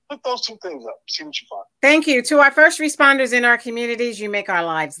 history. Look those two things up. See what you find. Thank you. To our first responders in our communities, you make our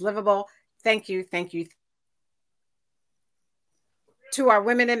lives livable. Thank you. Thank you. To our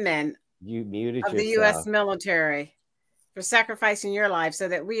women and men of the U.S. military for sacrificing your lives so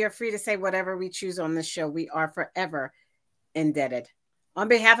that we are free to say whatever we choose on this show. We are forever indebted. On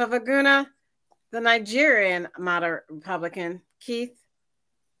behalf of Aguna, The Nigerian moderate Republican, Keith.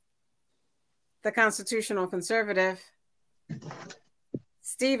 The constitutional conservative,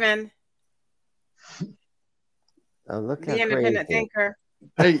 Stephen. Oh, look The how independent crazy. thinker.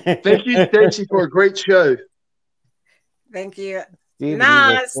 Hey, thank you, Stacey, for a great show. Thank you. Stephen,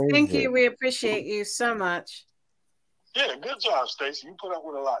 Nas, thank you. We appreciate you so much. Yeah, good job, Stacey. You put up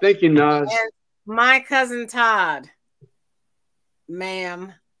with a lot. Thank you, Nas. And my cousin Todd.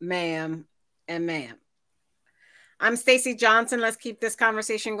 Ma'am, ma'am, and ma'am. I'm Stacey Johnson. Let's keep this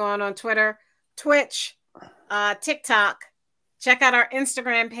conversation going on Twitter, Twitch, TikTok. Check out our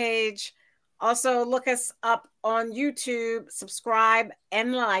Instagram page. Also, look us up on YouTube. Subscribe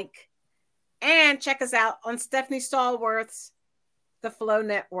and like. And check us out on Stephanie Stallworth's The Flow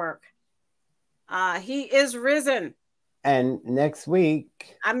Network. He is risen. And next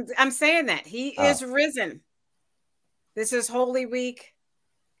week, I'm saying that he is risen. This is Holy Week.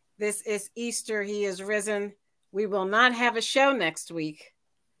 This is Easter. He is risen. We will not have a show next week,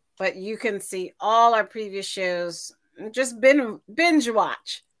 but you can see all our previous shows. Just binge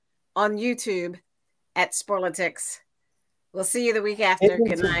watch on YouTube at SPORLITIKS. We'll see you the week after.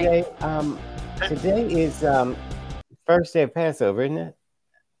 Good night. Today is first day of Passover, isn't it?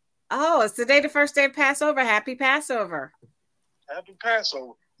 Oh, it's today the first day of Passover. Happy Passover. Happy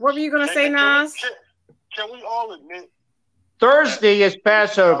Passover. What were you going to say, Nas? Can we all admit Thursday is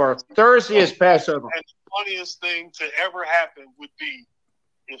Passover. Thursday is Passover. And the funniest thing to ever happen would be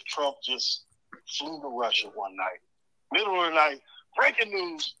if Trump just flew to Russia one night. Middle of the night, breaking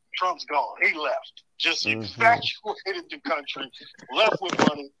news, Trump's gone. He left. Just infatuated the country, left with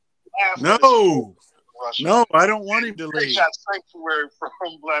money. No, I don't want him to leave. He got sanctuary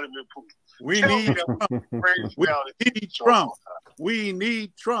from Vladimir Putin. We need Trump. We need Trump. We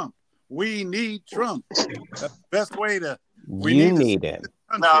need Trump. We need Trump. That's the best way to. You need him.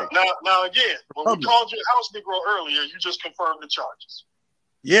 Now again, when we called you a house Negro earlier, you just confirmed the charges.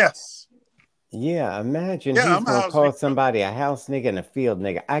 Yes. Yeah, imagine he's going to call somebody a house nigga and a field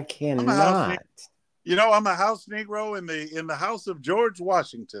nigga. I cannot. You know, I'm a house Negro in the house of George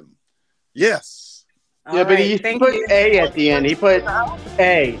Washington. Yes. Yeah, but he put A at the end. He put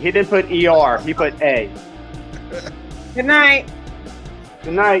A. He didn't put ER. He put A. Good night.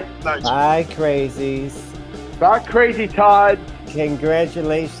 Good night. Bye, crazies. Bye, crazy Todd.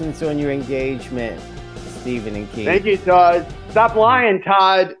 Congratulations on your engagement, Stephen and Keith. Thank you, Todd. Stop lying,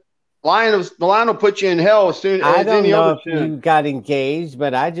 Todd. Lying will put you in hell as soon as I don't any know other if you got engaged,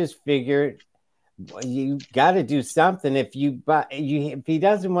 but I just figured you got to do something. If he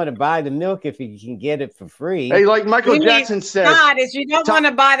doesn't want to buy the milk, if he can get it for free. Hey, like Michael Jackson said, Todd, if you don't want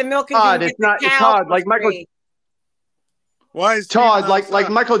to buy the milk, Todd, it's not Todd. Like Michael. Why is Todd? Like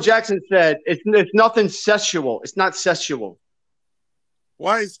Michael Jackson said, it's nothing sexual. It's not sexual.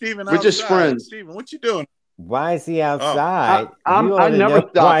 Why is Stephen outside? We're just friends. Stephen, what you doing? Why is he outside? I never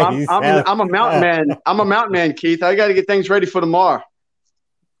stop. I'm a mountain man. I'm a mountain man, Keith. I got to get things ready for tomorrow.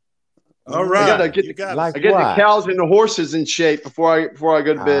 All right. I get the cows and the horses in shape before I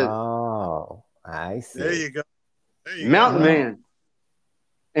go to bed. Oh, I see. There you go. Mountain man.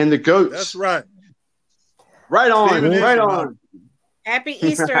 And the goats. That's right. Right on. Stephen right on. Happy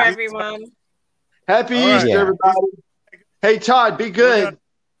Easter, everyone. Happy Easter, everybody. Hey, Todd, be good.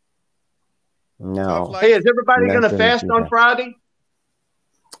 No. Hey, is everybody going to fast on Friday?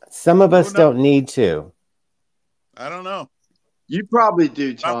 Some of us don't need to. I don't know. You probably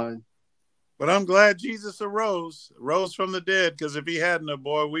do, Todd. But I'm glad Jesus rose from the dead, because if he hadn't,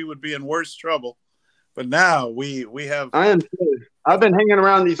 boy, we would be in worse trouble. But now we have. I am too. I've been hanging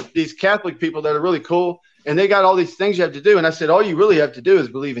around these Catholic people that are really cool, and they got all these things you have to do. And I said, all you really have to do is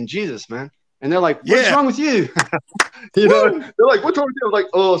believe in Jesus, man. And they're like, what's wrong with you? You know, they're like, what's wrong with you? I'm like,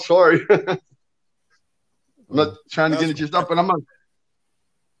 oh, sorry. I'm not trying to get into your stuff, but I'm going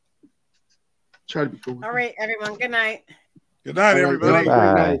to try to be cool. All right, everyone. Good night. Good night, everybody.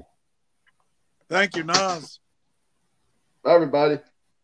 Bye. Thank you, Nas. Bye, everybody.